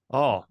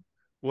 Oh,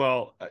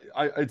 well,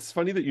 it's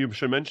funny that you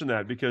should mention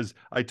that, because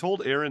I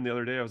told Erin the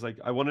other day, I was like,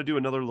 I want to do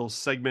another little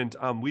segment.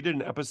 We did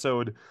an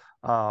episode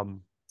a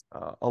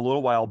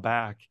little while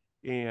back,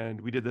 and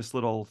we did this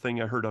little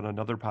thing I heard on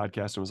another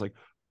podcast, and was like,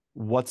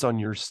 what's on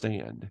your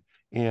stand?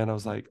 And I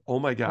was like, oh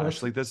my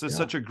gosh, like, this is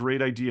such a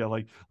great idea.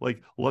 Like,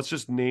 let's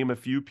just name a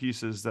few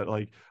pieces that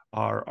like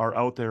are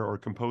out there, or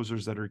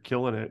composers that are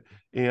killing it.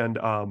 And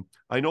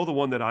I know the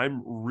one that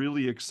I'm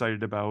really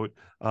excited about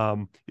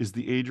is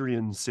the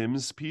Adrian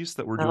Sims piece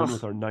that we're doing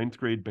with our 9th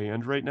grade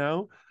band right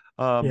now.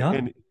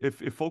 And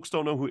if folks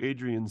don't know who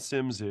Adrian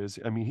Sims is,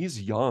 I mean,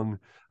 he's young.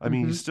 I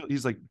mean,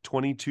 he's like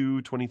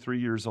 22, 23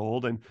 years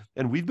old.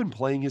 And we've been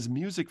playing his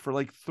music for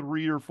like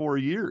 3 or 4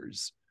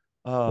 years.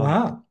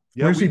 Wow.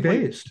 Where's he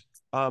based?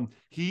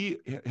 He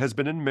has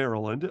been in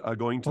Maryland,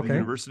 going to the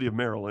University of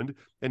Maryland,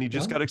 and he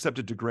just got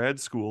accepted to grad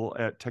school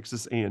at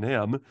Texas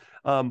A&M.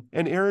 And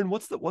Erin,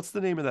 what's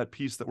the name of that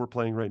piece that we're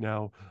playing right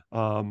now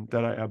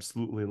that I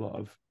absolutely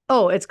love?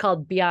 Oh, it's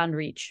called Beyond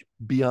Reach.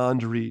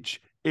 Beyond Reach.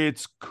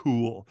 It's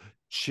cool.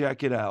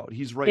 Check it out.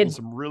 He's writing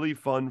some really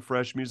fun,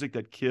 fresh music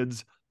that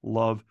kids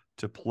love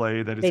to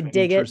play. That is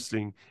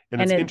interesting, and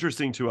it's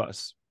interesting to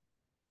us.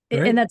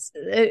 Right. And that's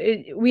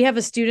we have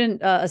a student,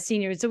 a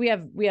senior. So we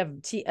have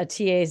a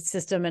TA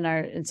system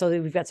and so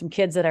we've got some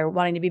kids that are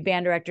wanting to be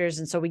band directors,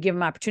 and so we give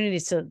them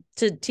opportunities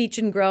to teach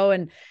and grow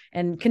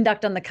and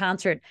conduct on the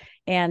concert.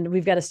 And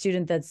we've got a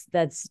student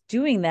that's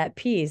doing that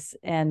piece,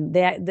 and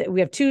we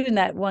have 2 in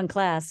that one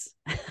class.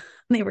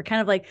 They were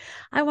kind of like,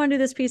 I want to do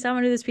this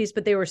piece,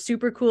 but they were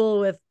super cool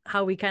with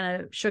how we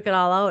kind of shook it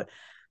all out.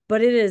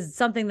 But it is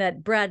something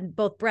that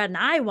both Brad and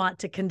I want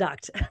to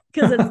conduct,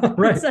 because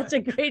it's such a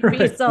great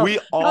piece. So we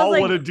all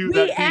want to do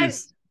that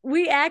piece.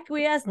 We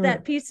acquiesce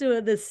that piece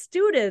to the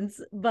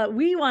students, but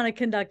we want to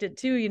conduct it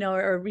too,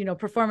 or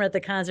perform it at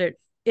the concert.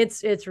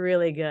 It's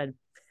really good.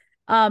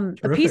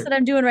 The piece that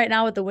I'm doing right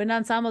now with the wind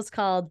ensemble is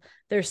called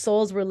 "Their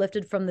Souls Were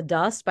Lifted from the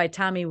Dust" by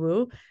Tommy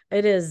Wu.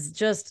 It is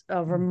just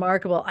a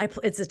remarkable.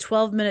 It's a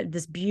 12-minute,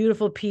 this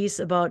beautiful piece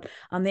about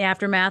the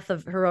aftermath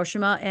of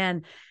Hiroshima,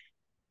 and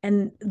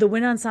the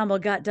wind ensemble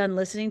got done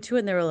listening to it,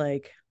 and they were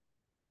like,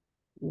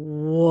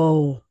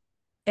 whoa.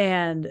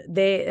 And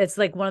it's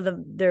like one of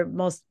their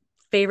most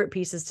favorite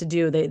pieces to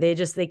do.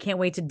 They can't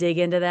wait to dig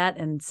into that.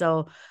 And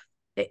so,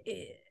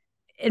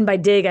 and by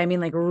dig, I mean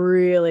like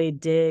really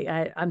dig.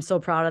 I'm so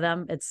proud of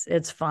them.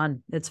 It's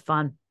fun. It's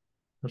fun.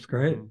 That's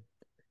great.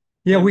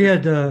 Yeah, we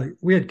had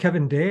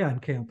Kevin Day on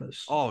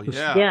campus. Oh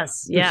yeah.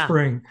 Yes. This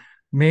spring.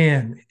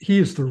 Man, he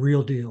is the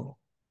real deal.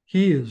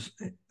 He is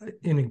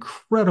an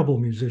incredible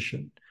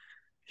musician.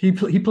 He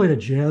played a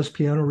jazz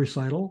piano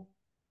recital,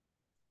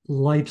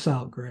 lights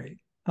out great.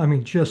 I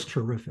mean, just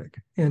terrific.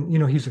 And,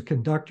 he's a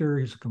conductor,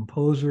 he's a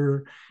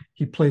composer,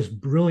 he plays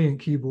brilliant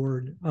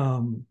keyboard.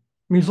 I mean,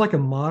 he's like a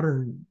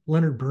modern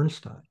Leonard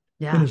Bernstein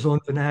in his own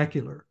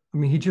vernacular. I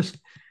mean,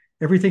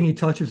 everything he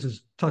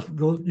touches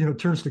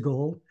turns to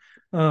gold.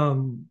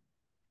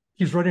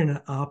 He's writing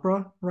an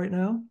opera right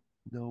now.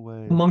 No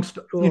way. Amongst,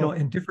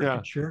 in different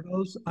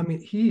concertos. I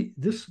mean,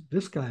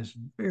 this guy's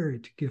very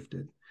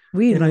gifted.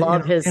 We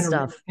love his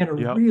stuff. And a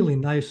really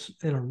nice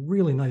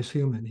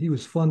human. He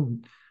was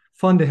fun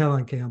to have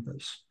on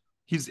campus.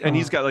 He's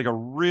got like a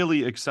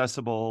really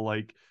accessible,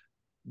 like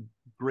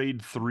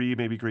grade 3,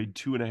 maybe grade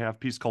 2.5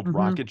 piece called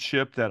Rocket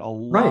Ship that a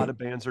lot of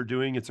bands are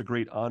doing. It's a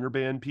great honor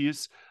band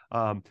piece.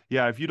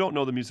 If you don't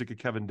know the music of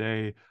Kevin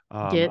Day,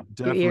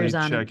 definitely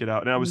check it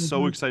out. And I was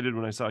so excited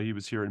when I saw he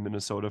was here in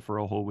Minnesota for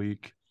a whole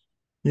week.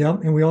 Yeah,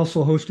 and we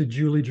also hosted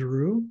Julie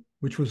Giroux,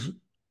 which was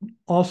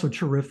also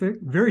terrific.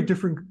 Very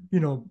different,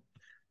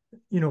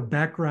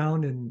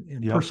 background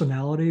and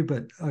personality,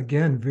 but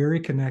again, very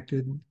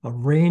connected. A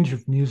range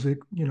of music,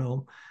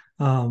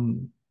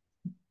 and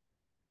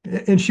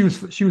she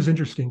was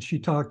interesting. She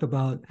talked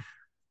about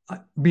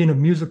being a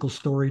musical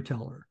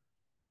storyteller.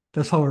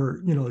 That's how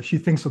she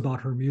thinks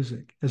about her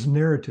music as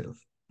narrative.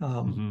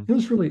 It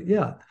was really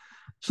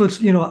So it's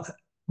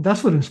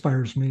that's what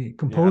inspires me.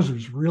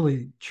 Composers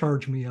really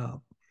charge me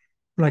up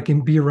when I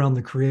can be around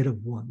the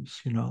creative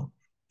ones.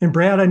 And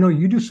Brad, I know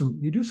you do some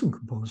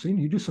composing,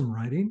 you do some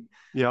writing.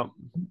 Yeah.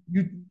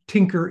 You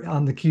tinker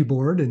on the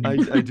keyboard and I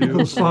do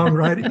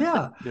songwriting.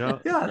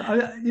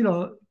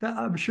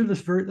 I'm sure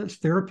that's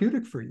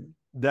therapeutic for you.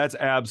 That's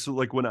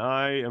absolutely, like when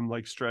I am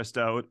like stressed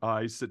out,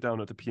 I sit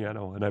down at the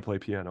piano and I play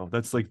piano.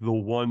 That's like the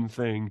one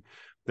thing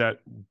that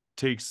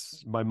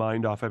takes my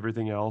mind off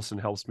everything else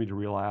and helps me to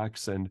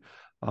relax. And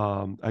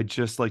I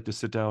just like to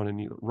sit down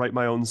and write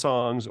my own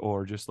songs,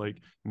 or just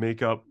like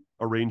make up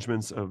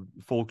arrangements of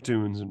folk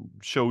tunes and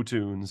show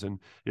tunes. And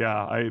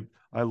yeah,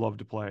 I love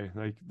to play.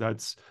 Like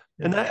that's,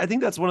 and I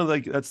think that's one of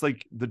that's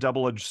like the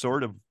double-edged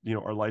sword of,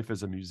 our life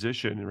as a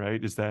musician,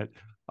 right? Is that,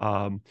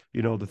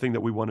 the thing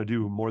that we want to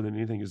do more than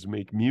anything is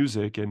make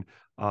music. And,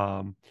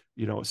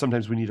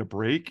 sometimes we need a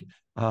break.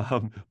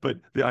 But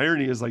the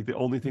irony is, like, the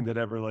only thing that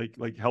ever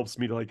like helps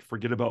me to like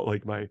forget about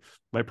like my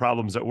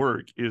problems at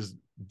work is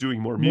doing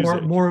more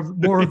music. More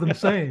of them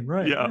same,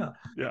 right? Yeah.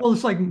 Well,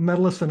 it's like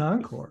Medalist and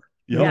Encore.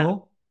 You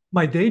know,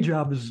 my day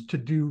job is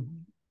to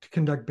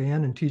conduct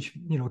band and teach,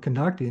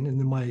 conducting, and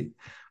then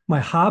my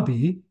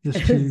hobby is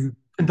to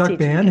conduct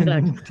band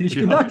and teach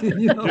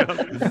conducting.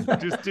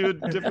 Just do a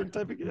different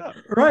type of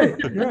right.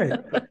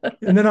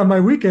 And then on my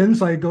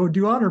weekends, I go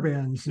do honor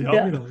bands.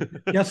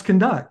 And, yes,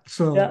 conduct.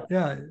 So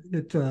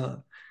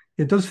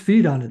it does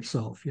feed on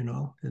itself.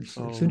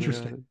 It's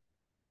interesting. Man.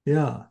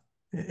 Yeah,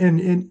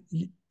 and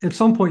at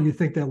some point you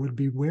think that would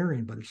be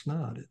wearing, but it's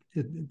not.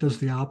 It does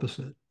the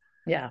opposite.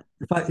 Yeah.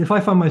 If I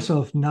find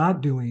myself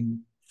not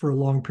doing for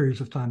long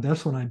periods of time,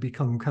 that's when I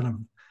become kind of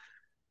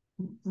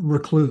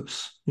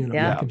recluse.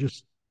 I can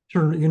just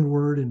turn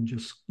inward and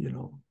just,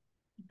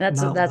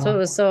 that's what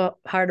was so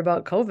hard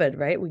about COVID,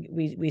 right?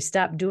 We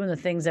stopped doing the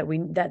things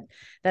that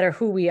are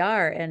who we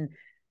are. And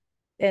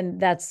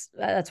that's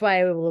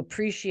why I will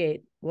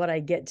appreciate what I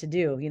get to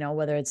do,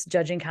 whether it's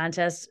judging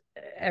contests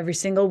every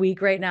single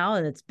week right now,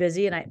 and it's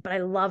busy, but I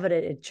love it.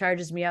 It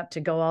charges me up to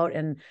go out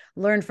and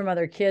learn from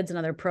other kids and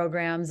other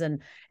programs.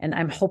 And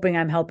I'm hoping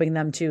I'm helping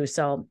them too.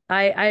 So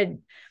I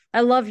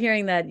love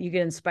hearing that you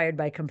get inspired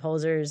by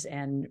composers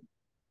and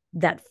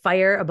that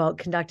fire about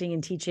conducting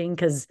and teaching,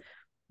 because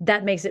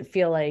that makes it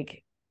feel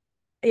like,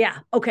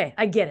 okay,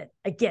 I get it.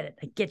 I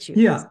get you.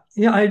 Yeah.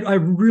 I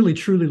really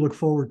truly look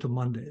forward to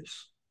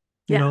Mondays.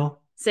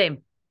 Same.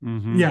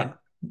 Mm-hmm. Yeah.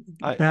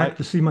 Back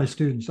to see my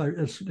students. I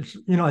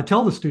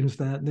tell the students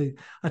that,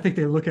 I think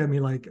they look at me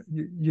like,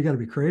 you got to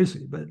be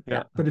crazy, but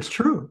it's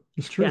true.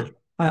 It's true. Yeah.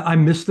 I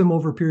miss them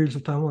over periods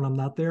of time when I'm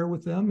not there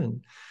with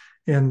them.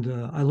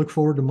 And I look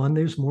forward to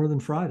Mondays more than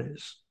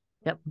Fridays.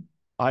 Yep.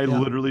 I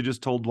literally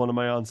just told one of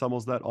my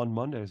ensembles that on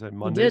Monday. I said,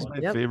 Monday is my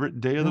favorite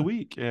day of the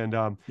week. And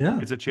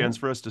it's a chance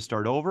for us to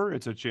start over.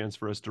 It's a chance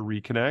for us to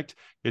reconnect.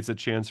 It's a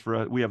chance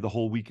for we have the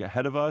whole week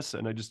ahead of us.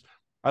 And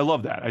I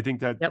love that. I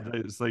think that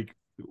is like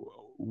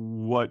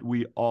what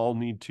we all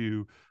need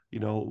to,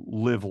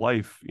 live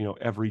life,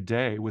 every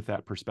day with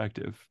that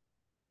perspective.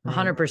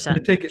 100%.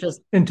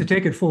 To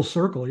take it full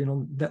circle,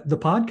 the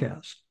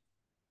podcast,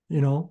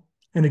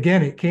 and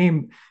again, it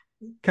came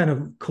kind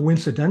of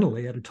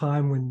coincidentally at a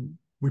time when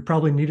we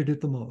probably needed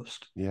it the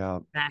most. Yeah.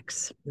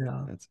 Facts.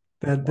 Yeah.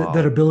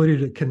 That ability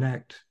to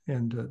connect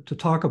and to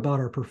talk about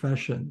our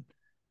profession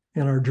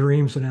and our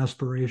dreams and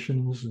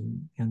aspirations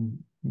and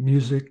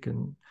music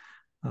and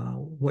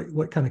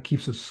what kind of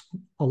keeps us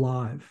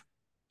alive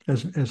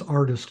as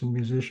artists and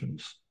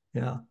musicians.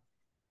 Yeah.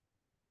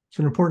 It's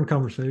an important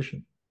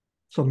conversation.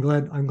 So I'm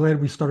glad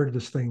we started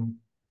this thing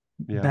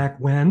back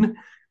when.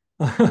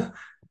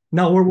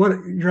 Now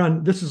you're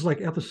on, this is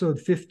like episode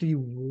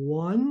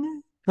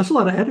 51. That's a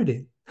lot of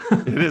editing.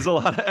 It is a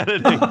lot of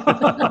editing.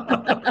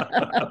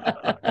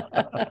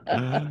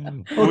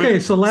 Okay,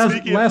 so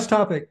last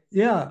topic.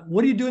 Yeah,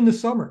 what are you doing this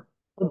summer?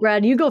 Well,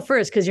 Brad, you go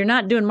first, because you're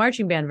not doing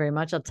marching band very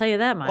much. I'll tell you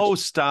that much. Oh,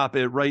 stop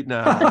it right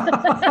now.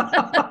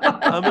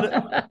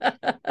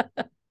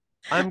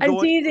 I'm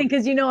teasing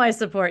because I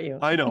support you.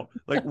 I know.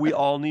 Like, we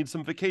all need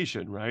some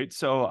vacation, right?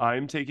 So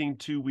I'm taking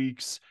 2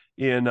 weeks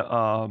in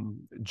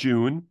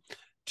June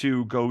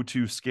to go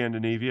to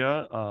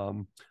Scandinavia,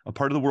 a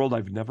part of the world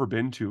I've never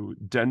been to: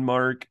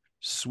 Denmark,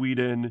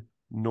 Sweden,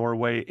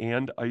 Norway,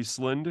 and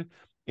Iceland.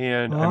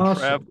 And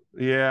awesome.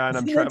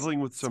 I'm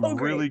traveling with some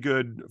really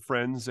good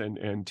friends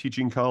and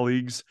teaching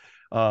colleagues.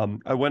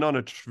 I went on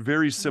a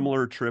very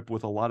similar trip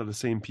with a lot of the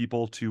same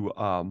people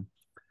to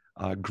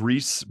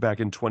Greece back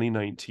in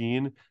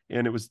 2019,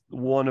 and it was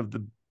one of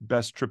the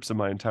best trips of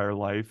my entire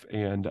life.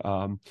 And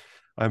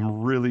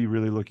I'm really,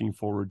 really looking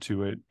forward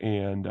to it.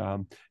 And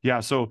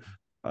so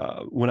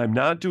when I'm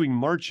not doing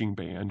marching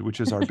band, which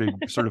is our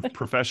big sort of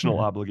professional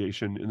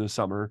obligation in the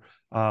summer,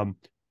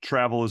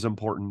 travel is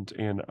important,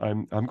 and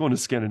I'm going to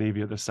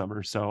Scandinavia this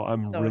summer, so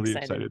I'm really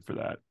excited for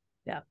that.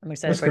 Yeah, I'm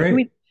excited for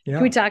it.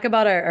 Can we talk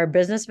about our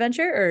business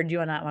venture, or do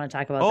you not want to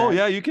talk about that? Oh,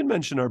 yeah, you can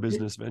mention our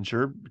business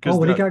venture. Because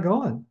what do you got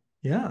going?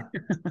 Yeah.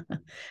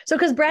 So,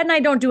 because Brad and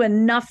I don't do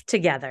enough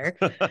together,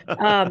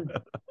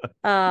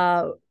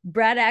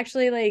 Brad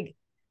actually, like,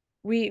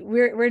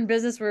 we're in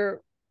business. We're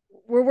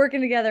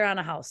working together on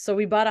a house. So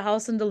we bought a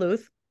house in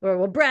Duluth,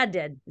 or Brad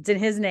did. It's in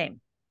his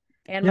name.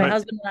 And my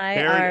husband and I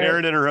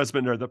Erin and her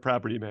husband are the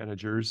property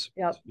managers.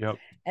 Yep.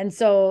 And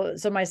so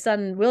my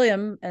son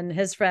William and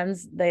his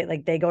friends,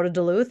 they go to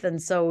Duluth,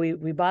 and so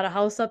we bought a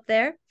house up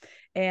there,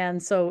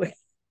 and so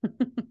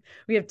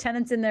we have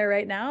tenants in there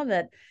right now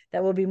that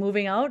will be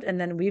moving out, and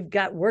then we've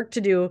got work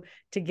to do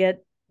to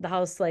get the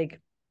house like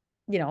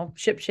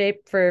ship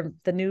shape for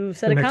the new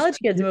set of college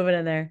kids moving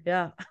in there.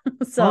 Yeah.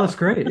 So that's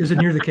great. Is it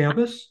near the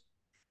campus?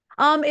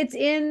 It's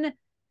in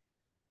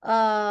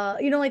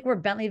like where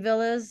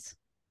Bentleyville is.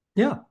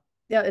 Yeah.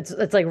 Yeah,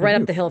 it's like right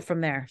up the hill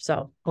from there.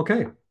 So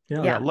okay.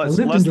 Yeah. Less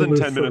than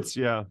 10 minutes,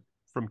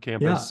 from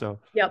campus. Yeah. So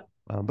yep.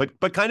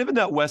 But kind of in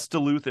that West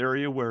Duluth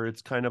area where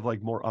it's kind of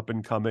like more up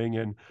and coming,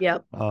 and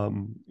yep.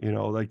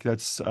 Like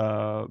that's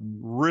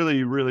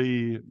really,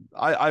 really,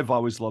 I've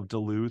always loved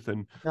Duluth,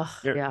 and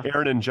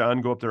Erin and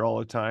John go up there all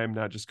the time,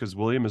 not just because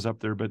William is up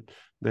there, but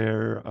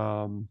they're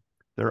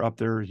up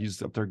there.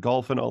 He's up there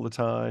golfing all the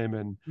time,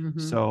 and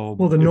so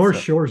the North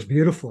Shore is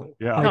beautiful.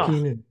 Yeah,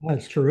 hiking and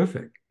it's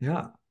terrific.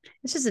 Yeah,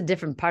 it's just a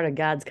different part of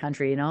God's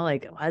country,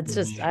 like it's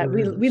just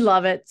we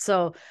love it.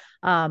 So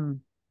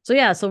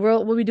so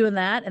we'll be doing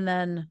that, and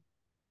then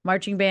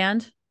marching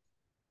band.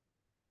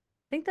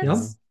 I think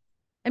that's.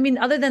 I mean,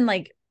 other than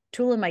like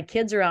tooling my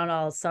kids around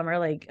all summer,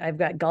 like I've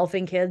got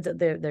golfing kids.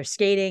 They're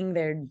skating.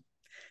 They're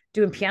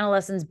doing piano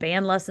lessons,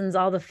 band lessons,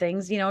 all the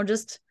things.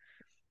 Just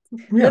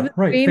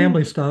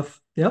family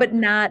stuff. Yeah, but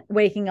not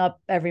waking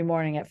up every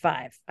morning at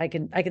 5. I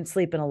can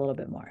sleep in a little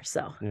bit more.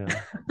 So nice.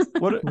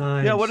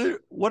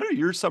 What are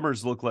your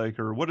summers look like,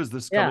 or what does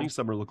this coming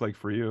summer look like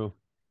for you?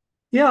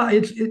 Yeah,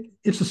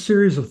 it's a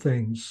series of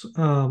things.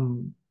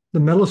 The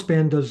Medalist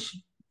Band does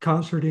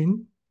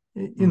concerting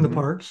in the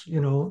parks,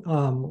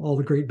 all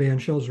the great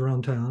band shows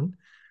around town.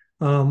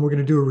 We're going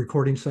to do a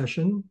recording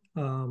session.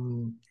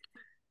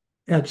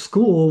 At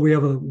school, we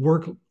have a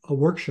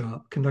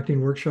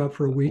conducting workshop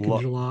for a week in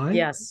July.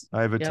 Yes.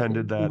 I've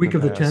attended that. Week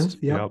of the 10th.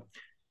 Yep.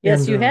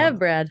 Yes, you have,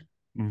 Brad.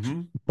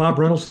 Bob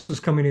Reynolds is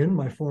coming in,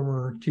 my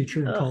former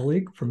teacher and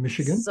colleague from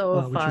Michigan, which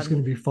is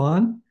going to be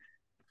fun.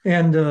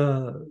 And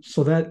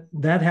so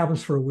that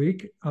happens for a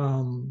week.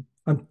 I'm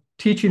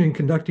teaching and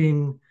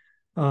conducting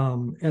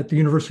at the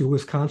University of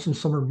Wisconsin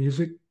Summer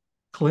Music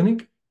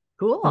Clinic.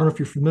 Cool. I don't know if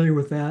you're familiar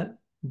with that,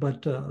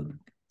 but the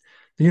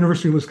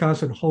University of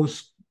Wisconsin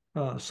hosts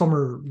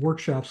summer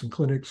workshops and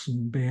clinics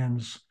and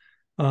bands.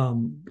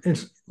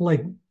 It's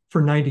like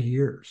for 90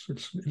 years.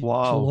 It's a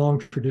long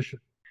tradition.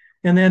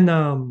 And then,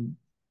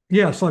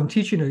 so I'm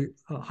teaching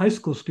high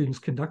school students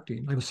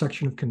conducting. I have a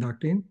section of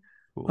conducting.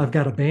 Cool. I've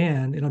got a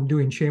band, and I'm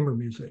doing chamber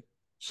music.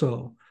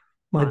 So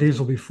my days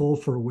will be full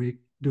for a week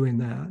doing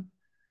that.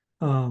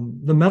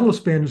 The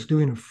Medalist Band is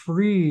doing a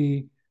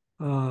free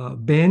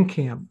band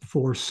camp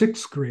for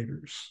 6th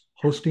graders,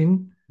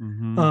 hosting.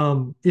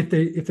 If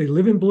they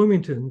live in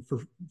Bloomington,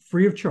 for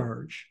free of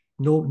charge,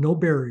 no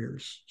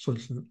barriers, so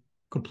it's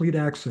complete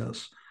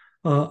access.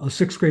 A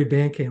 6th grade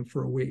band camp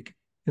for a week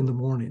in the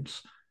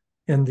mornings,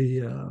 and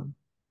the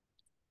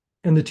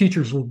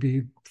teachers will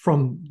be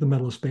from the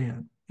Medalist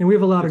Band. And we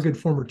have a lot of good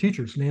former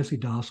teachers: Nancy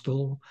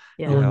Dostal,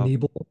 Ellen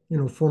Niebel,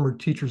 former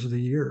teachers of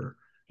the year.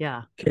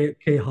 Yeah.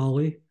 Kay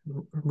Holly,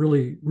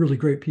 really, really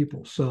great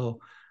people. So,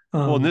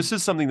 and this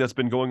is something that's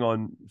been going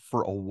on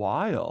for a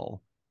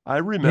while. I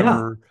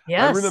remember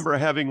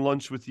having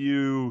lunch with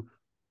you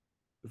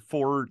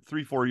 4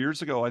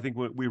 years ago. I think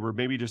we were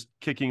maybe just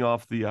kicking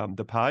off the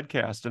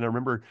podcast, and I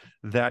remember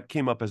that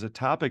came up as a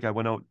topic. I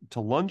went out to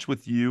lunch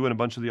with you and a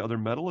bunch of the other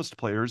medalist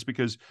players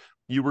because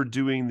you were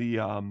doing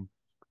the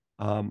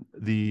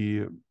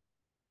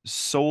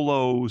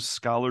solo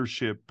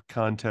scholarship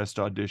contest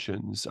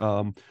auditions.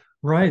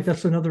 Right,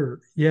 that's another.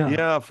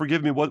 Yeah,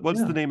 forgive me. What's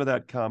the name of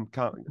that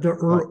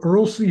the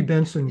Earl C.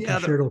 Benson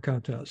Concerto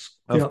Contest.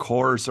 Of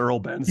course, Earl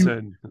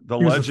Benson, the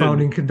legend. Was the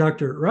founding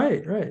conductor.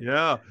 Right.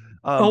 Yeah.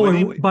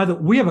 By the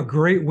way, we have a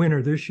great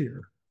winner this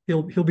year.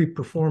 He'll be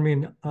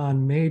performing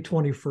on May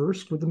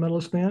 21st with the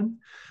Medalist Band.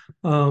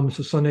 It's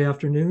a Sunday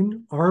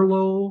afternoon.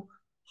 Arlo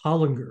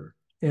Hollinger,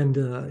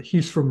 and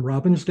he's from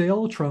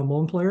Robbinsdale,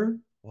 trombone player.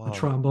 Wow. A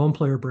trombone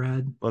player,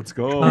 Brad. Let's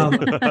go.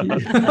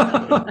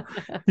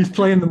 He's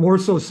playing the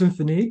Morceau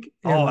Symphonique,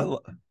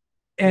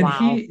 and wow.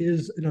 He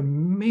is an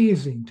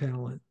amazing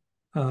talent.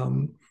 He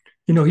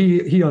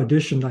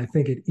auditioned, I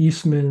think, at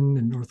Eastman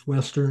and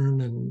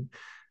Northwestern and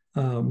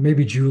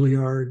maybe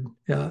Juilliard,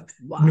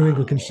 New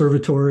England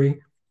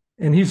Conservatory,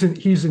 and he's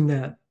in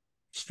that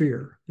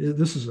sphere.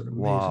 This is an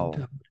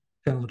amazing,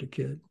 talented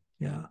kid.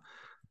 Yeah,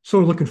 so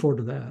we're looking forward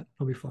to that.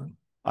 It'll be fun.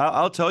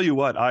 I'll tell you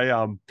what, I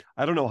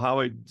don't know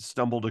how I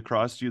stumbled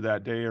across you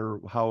that day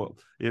or how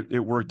it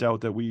worked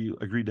out that we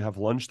agreed to have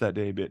lunch that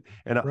day.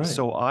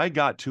 So I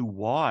got to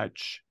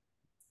watch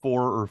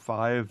 4 or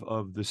 5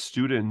 of the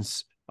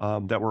students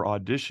that were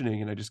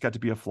auditioning, and I just got to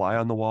be a fly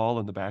on the wall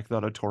in the back of the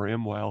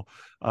auditorium while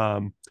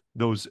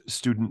those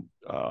student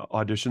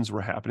auditions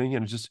were happening.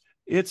 And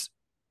it's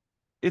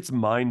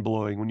mind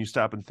blowing when you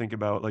stop and think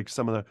about like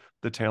some of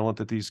the talent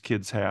that these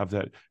kids have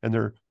and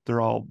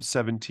they're all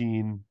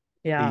 17,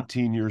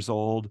 18 years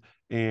old,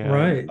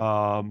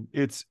 and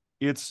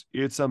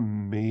it's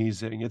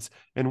amazing.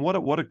 And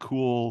what a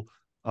cool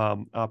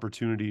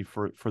opportunity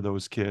for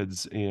those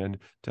kids, and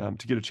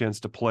to get a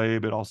chance to play,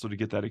 but also to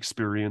get that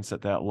experience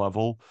at that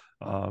level.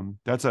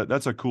 That's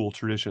a cool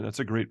tradition. That's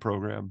a great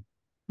program.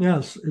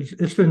 Yes,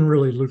 it's been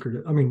really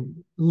lucrative. I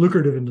mean,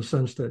 lucrative in the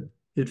sense that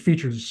it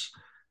features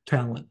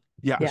talent.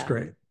 Yeah, it's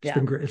great.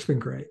 been great. It's been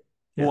great.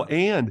 Yeah. Well,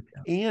 and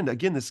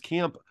again, this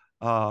camp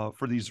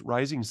for these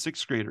rising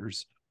sixth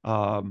graders,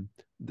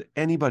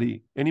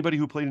 anybody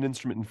who played an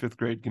instrument in fifth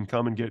grade can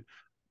come and get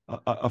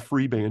a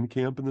free band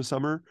camp in the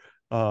summer.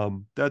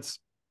 That's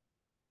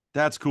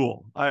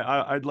cool.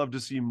 I'd love to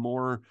see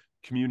more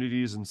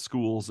communities and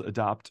schools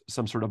adopt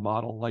some sort of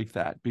model like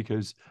that,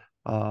 because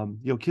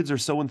kids are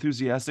so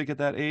enthusiastic at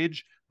that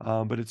age,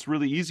 but it's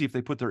really easy if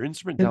they put their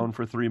instrument down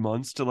for 3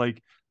 months to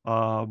like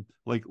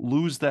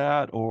lose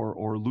that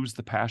or lose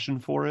the passion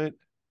for it.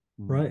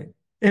 Right.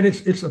 And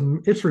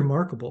it's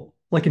remarkable.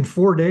 Like in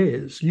 4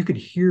 days, you could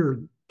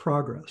hear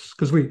progress,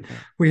 because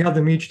we have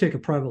them each take a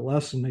private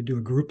lesson. They do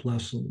a group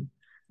lesson.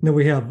 And then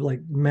we have like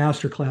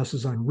master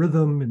classes on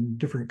rhythm and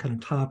different kind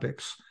of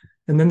topics.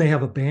 And then they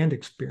have a band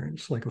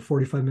experience, like a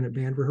 45-minute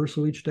band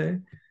rehearsal each day.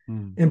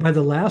 And by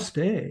the last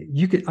day,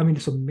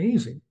 it's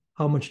amazing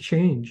how much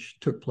change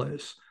took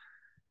place.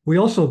 We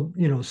also,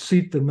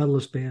 seat the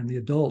Medalist Band, the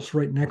adults,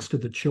 right next to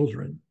the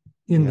children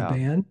in the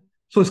band.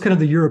 So it's kind of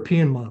the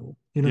European model.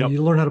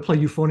 You learn how to play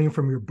euphonium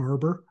from your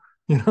barber,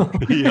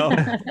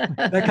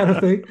 that kind of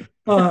thing.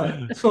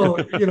 So,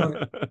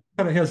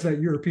 kind of has that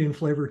European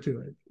flavor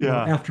to it.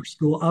 After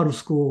school, out of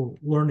school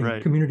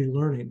learning, community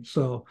learning.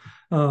 So,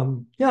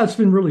 it's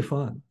been really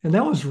fun. And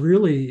that was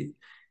really,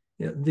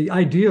 the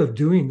idea of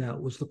doing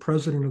that was the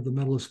president of the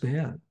Medalist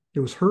Band.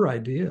 It was her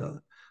idea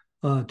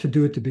to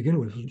do it to begin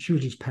with. She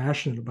was just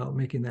passionate about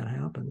making that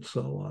happen.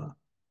 So,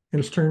 and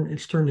it's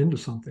turned into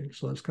something.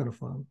 So that's kind of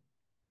fun.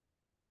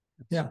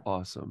 That's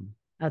awesome.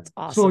 That's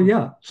awesome.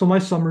 So so my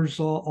summer's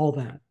all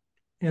that,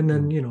 and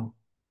then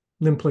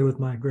then play with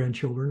my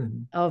grandchildren,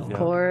 and of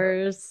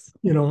course,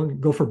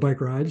 go for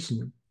bike rides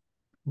and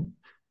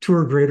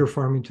tour Greater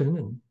Farmington,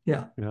 and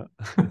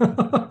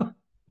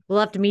we'll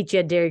have to meet you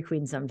at Dairy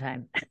Queen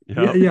sometime.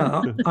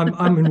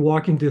 I'm in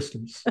walking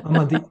distance. I'm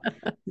on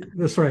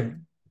that's right.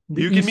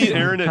 You can meet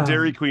Erin at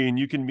Dairy Queen.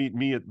 You can meet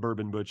me at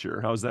Bourbon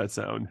Butcher. How's that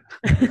sound?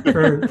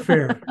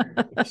 Fair.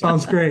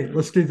 Sounds great.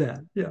 Let's do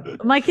that. Yeah.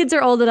 My kids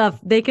are old enough.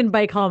 They can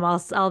bike home.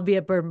 I'll be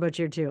at Bourbon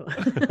Butcher too.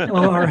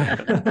 All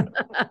right.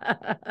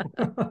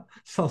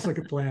 Sounds like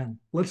a plan.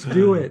 Let's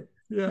do it.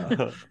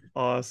 Yeah.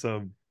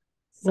 Awesome.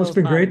 Well, it's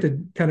been great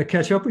to kind of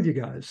catch up with you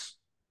guys.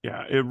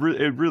 Yeah, it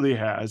really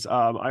has.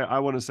 I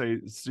want to say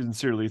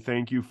sincerely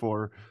thank you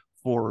for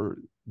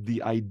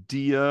the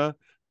idea,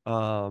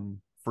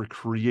 for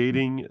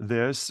creating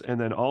this, and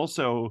then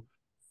also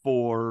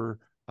for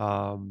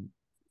allowing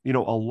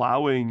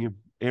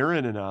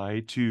Erin and I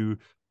to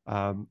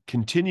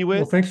continue it.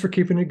 Well, thanks for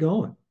keeping it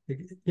going.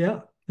 Yeah,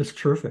 it's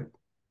terrific.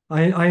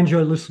 I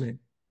enjoy listening.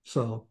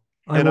 So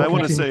I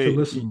want to say,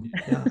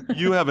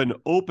 you have an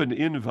open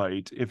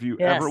invite if you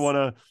ever want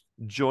to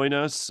join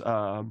us.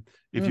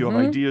 If you have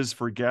ideas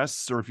for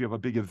guests, or if you have a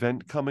big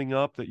event coming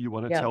up that you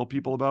want to tell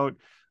people about.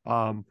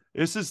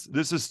 This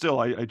is still,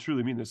 I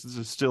truly mean this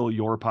is still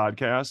your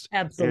podcast.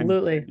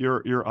 Absolutely. And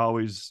you're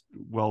always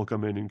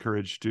welcome and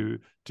encouraged to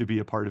be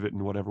a part of it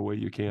in whatever way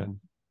you can.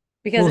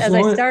 Because as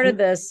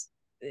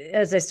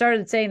I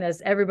started saying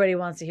this, everybody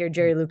wants to hear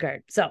Jerry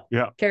Luckhardt. So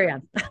carry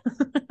on.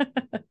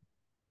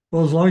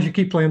 Well, as long as you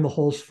keep playing the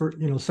holes for,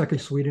 second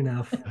suite and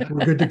F,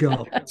 we're good to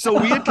go.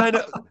 So we had kind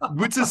of,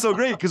 which is so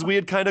great, because we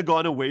had kind of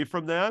gone away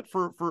from that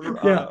for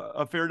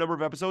a fair number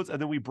of episodes,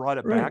 and then we brought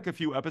it back a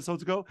few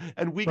episodes ago,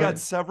 and we got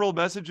several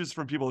messages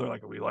from people. They're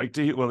like, "We like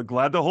to hear. Well,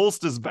 glad the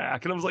Holst is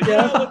back," and I was like,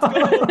 "Yeah, let's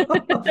go."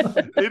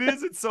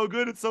 It's so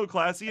good. It's so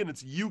classy, and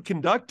it's you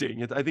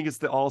conducting. I think it's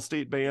the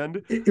All-State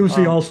Band. It was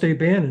the All-State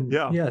Band,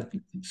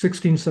 and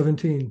 16,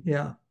 17,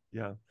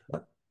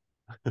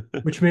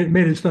 which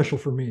made it special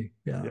for me.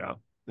 Yeah.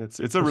 It's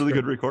a really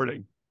good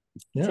recording.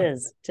 Yeah.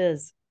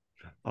 Tis.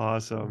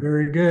 Awesome.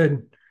 Very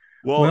good.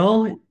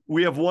 Well,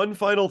 we have one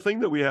final thing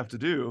that we have to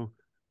do.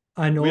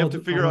 I know. We have to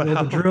figure out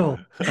how the drill.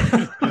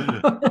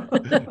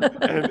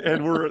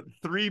 and we're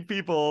 3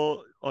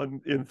 people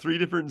in 3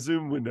 different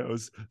Zoom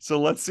windows.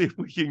 So let's see if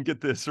we can get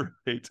this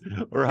right,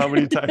 or how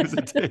many times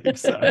it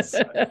takes us.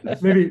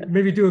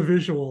 Maybe do a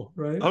visual,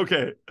 right?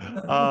 Okay.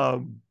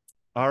 All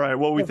right.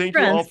 Well, we thank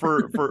you all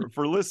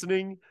for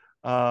listening.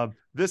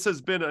 This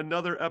has been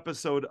another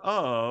episode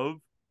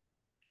of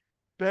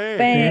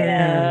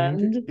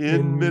Band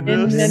in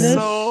Minnesota.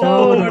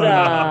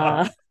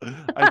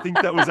 I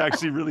think that was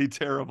actually really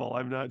terrible.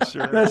 I'm not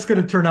sure. That's going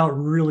to turn out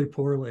really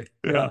poorly.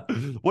 Yeah.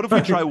 What if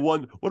we try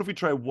one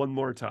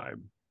more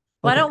time?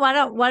 Why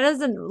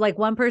doesn't like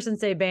one person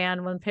say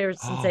band, one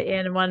person say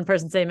in, and one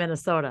person say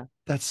Minnesota?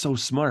 That's so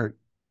smart.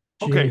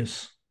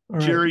 Jeez.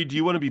 Okay. Jerry, do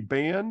you want to be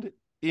band,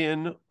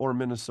 in, or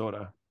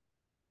Minnesota?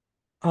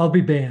 I'll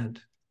be band.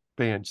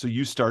 Band. So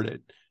you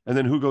started. And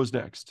then who goes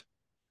next?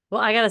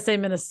 Well, I got to say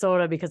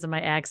Minnesota because of my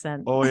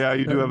accent. Oh, yeah,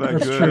 you do have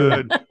that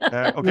good.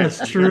 Okay.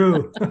 That's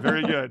true.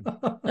 Very good.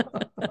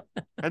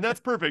 And that's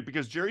perfect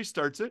because Jerry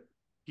starts it.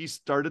 He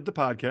started the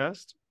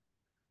podcast.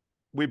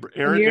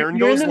 Erin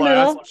goes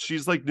last.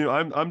 She's like, no,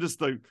 I'm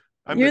just like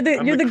You're the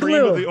cream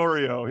glue of the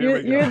Oreo.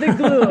 You're the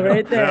glue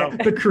right there.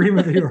 Yep. The cream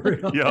of the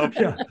Oreo. Yep.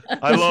 Yeah.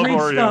 I love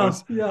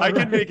Oreos. Yeah, I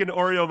can make an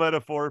Oreo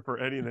metaphor for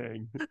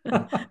anything.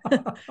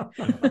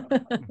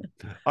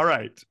 All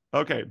right.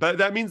 Okay. But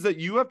that means that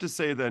you have to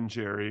say then,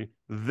 Jerry,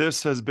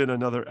 this has been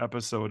another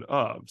episode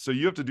of. So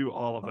you have to do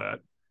all of that.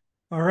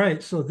 All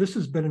right. So this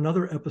has been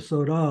another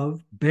episode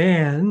of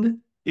Band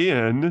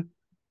in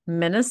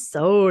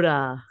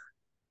Minnesota.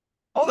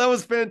 Oh, that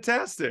was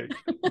fantastic.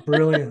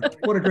 Brilliant.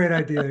 What a great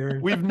idea, Erin.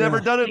 We've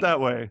never done it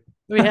that way.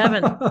 We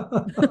haven't.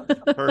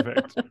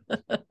 Perfect.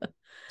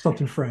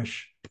 Something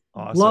fresh.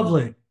 Awesome.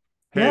 Lovely.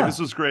 Hey, this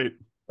was great.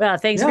 Well,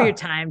 thanks for your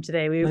time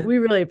today. We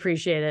really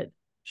appreciate it.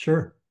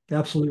 Sure.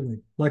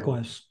 Absolutely.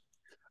 Likewise.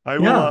 I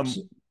will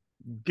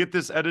get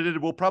this edited.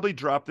 We'll probably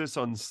drop this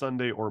on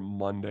Sunday or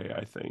Monday,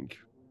 I think.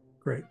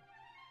 Great.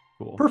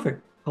 Cool.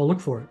 Perfect. I'll look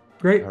for it.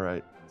 Great. All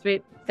right.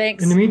 Sweet.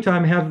 Thanks. In the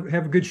meantime,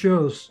 have good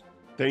shows.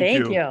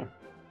 Thank you.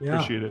 Yeah.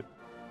 Appreciate it.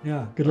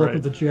 Yeah. Good luck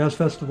with the Jazz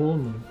Festival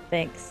and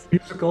thanks.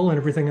 Musical and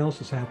everything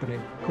else is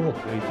happening. Cool.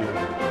 Thank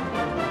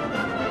you.